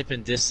 I'm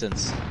sniping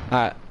distance.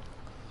 alright.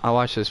 I'll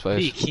watch this B,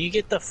 place. can you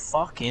get the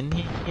fuck in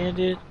here,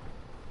 dude?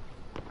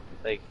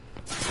 Like,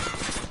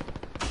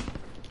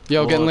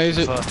 Yo, getting what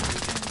the lasered. fuck?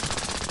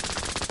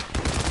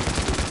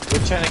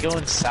 We're trying to go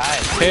inside.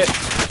 Hit.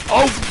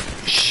 Oh,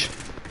 shh.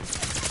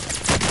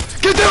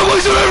 Get down,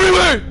 boys! They're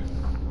everywhere.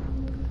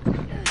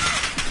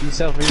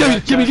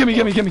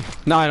 Give me.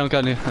 No, I don't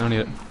got any. I don't need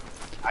it.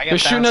 They're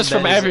shooting us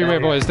from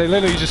everywhere, boys. They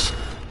literally just.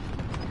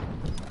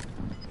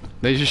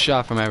 They just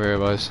shot from everywhere,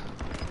 boys.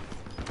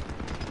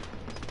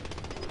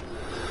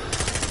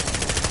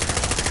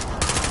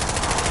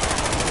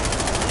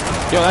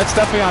 Yo, that's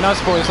definitely on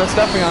us, boys. That's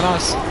definitely on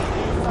us.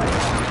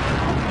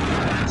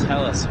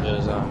 Tell us if it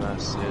was on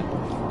us,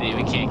 dude. Dude,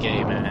 we can't get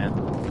you, man.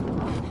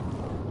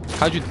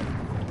 How'd you?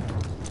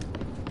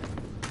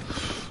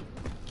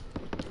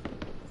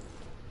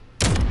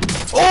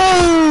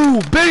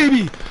 Oh,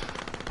 baby!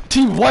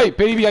 Team White,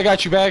 baby, I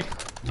got you, bag.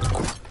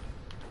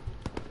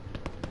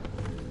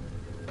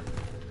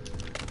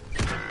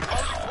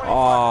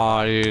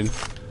 Oh, dude.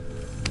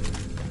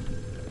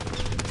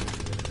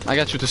 I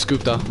got you with the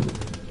scoop, though.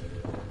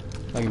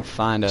 If I can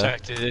find a.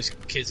 Check, dude, this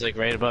kid's like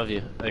right above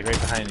you, like right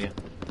behind you.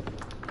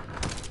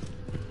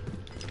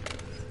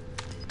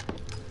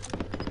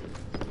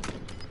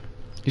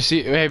 You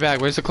see, hey,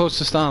 bag. Where's the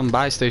closest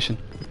buy station?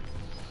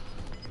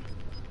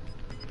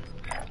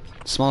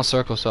 Small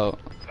circle, so.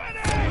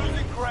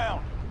 Losing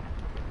ground.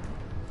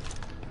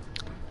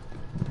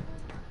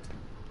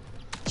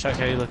 Chuck,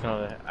 how you looking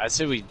over there? I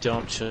say we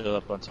don't chill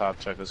up on top,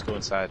 Chuck. Let's go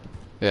inside.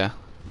 Yeah.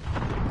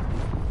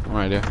 I'm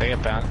right here. I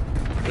get bound.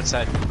 What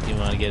side do you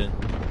want to get in?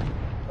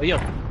 Oh, yo.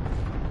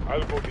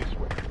 I'll go this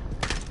way.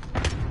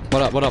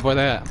 What up? What up? Where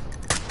they at?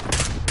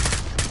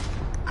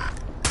 I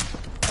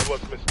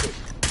was mistaken.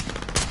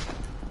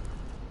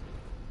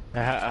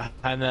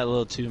 Behind that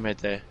little tomb right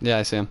there. Yeah,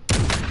 I see him.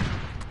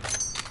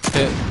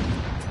 Hit.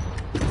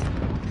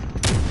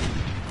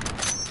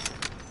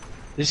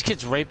 This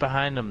kid's right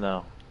behind him,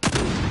 though.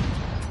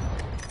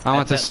 I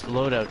want At this. that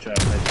loadout drop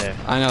right there.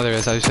 I know there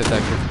is. I just hit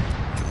that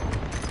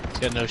kid.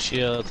 Got no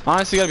shield.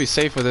 Honestly, gotta be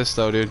safe with this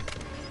though, dude.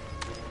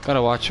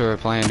 Gotta watch what we're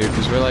playing, dude,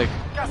 because we're like...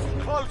 Gas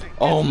is closing.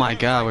 Oh my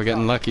god, we're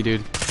getting lucky,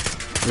 dude.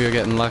 We are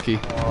getting lucky.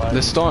 Oh,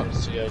 The storm...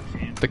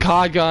 team. The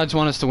COD gods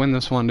want us to win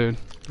this one, dude.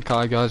 The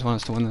COD gods want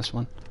us to win this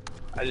one.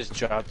 I just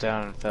dropped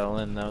down and fell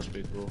in. That was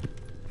pretty cool.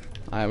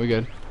 Alright, we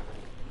good.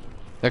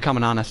 They're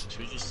coming on us. Should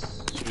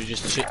we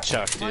just chit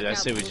chuck, dude? I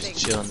say we just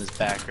chill in this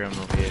back room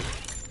over here.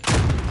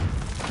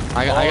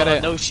 I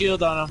gotta... No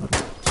shield on him.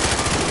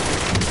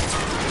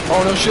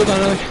 Oh, no shield on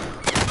early.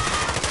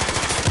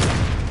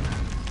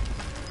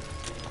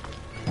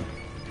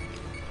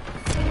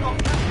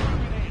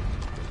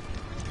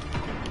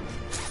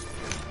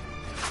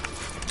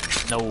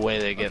 No way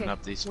they're getting Okay,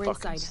 up these we're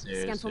fucking inside.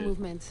 stairs. Scan for Dude.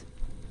 movement.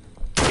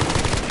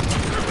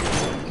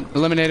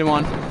 Eliminated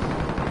one.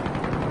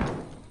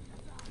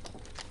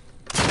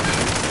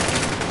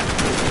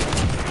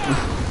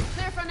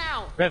 Clear for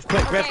now. Rev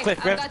quick, Okay, rev quick,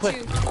 I've rev got quick.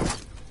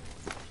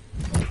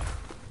 you.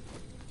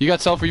 You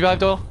got self-revive,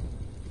 Doyle?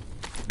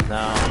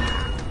 No.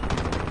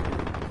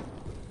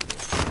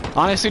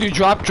 Honestly, dude,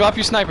 drop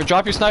your sniper.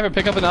 Drop your sniper.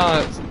 Pick up an,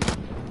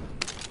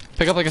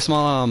 pick up like a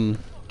small,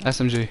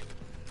 SMG.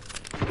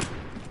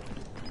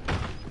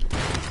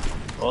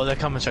 Oh, they're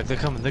coming, Chuck. They're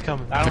coming. They're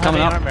coming. I don't They're have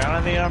coming any armor. I don't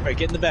have any armor.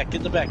 Get in the back. Get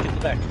in the back. Get in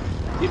the back.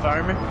 You have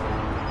armor?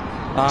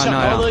 Chuck, No,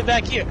 all the no. way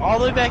back here. All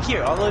the way back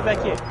here. All the way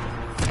back here.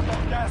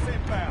 Got gas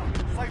inbound.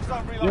 Safe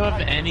zone You don't have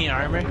relocated. any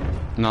armor?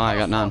 No, I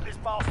got none. This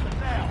bastard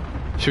now.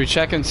 Should we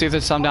check and see if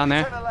there's some down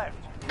there? To the left.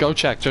 Go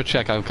check. Go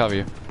check. I'll cover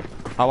you.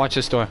 I'll watch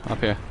this door up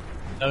here.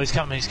 No, he's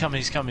coming. He's coming.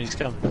 He's coming. He's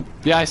coming.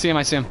 Yeah, I see him.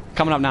 I see him.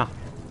 Coming up now.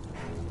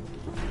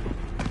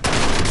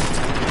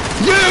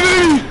 Yeah,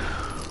 baby!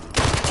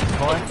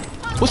 Boy.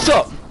 What's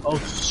up? Oh,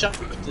 shut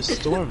the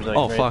storm's like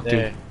Oh, right fuck,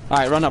 there. dude.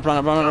 Alright, run up, run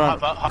up, run up, run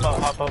Hop up. up, hop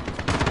up, hop up.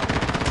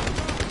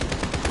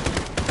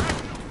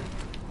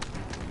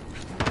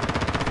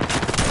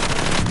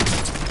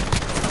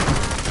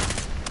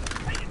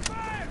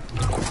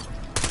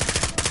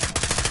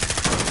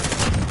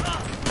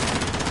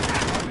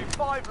 Only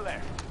 5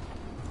 left.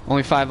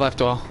 Only 5 left,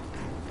 Doyle.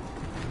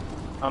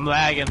 I'm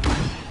lagging.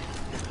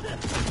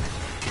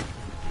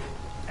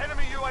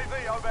 Enemy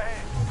UAV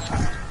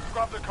overhead.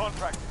 Scrub the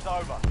contract. It's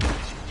over.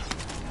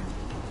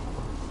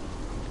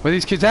 Where are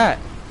these kids at?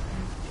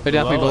 They're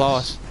definitely Below below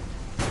us. us.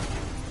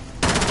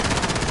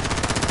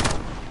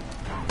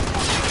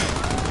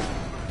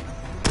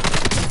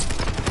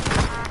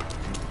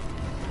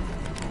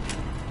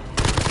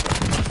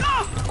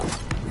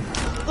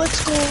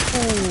 Let's go.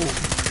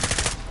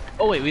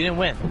 Oh wait, we didn't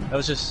win. That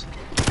was just.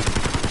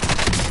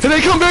 Here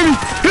they come, baby!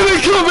 Here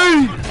they come,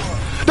 baby!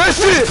 That's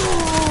it!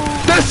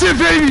 That's it,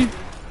 baby!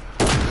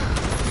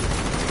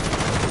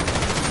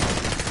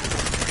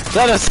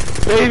 Let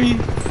us, baby!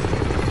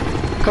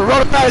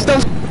 CoronaVirus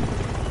don't...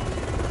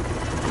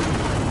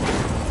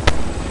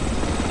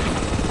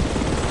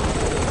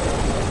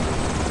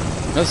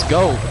 Let's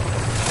go.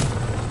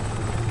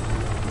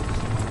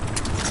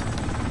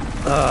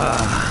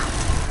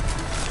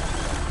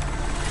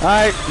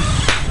 Alright.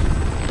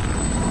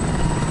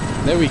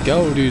 There we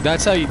go, dude.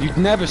 That's how you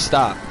never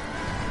stop.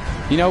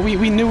 You know,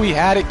 we knew we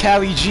had it.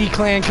 Cali G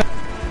Clan.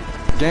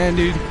 Again,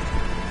 dude.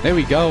 There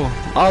we go.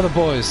 All the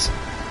boys.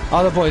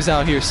 All the boys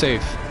out here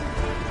safe.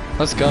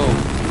 Let's go.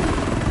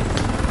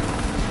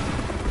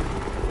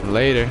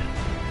 Later.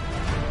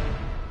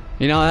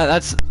 You know,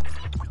 that's...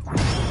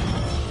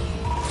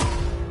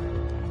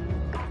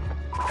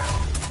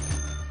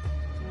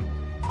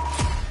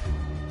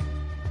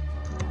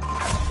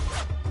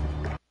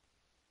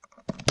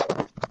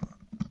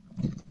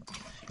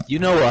 You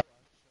know what?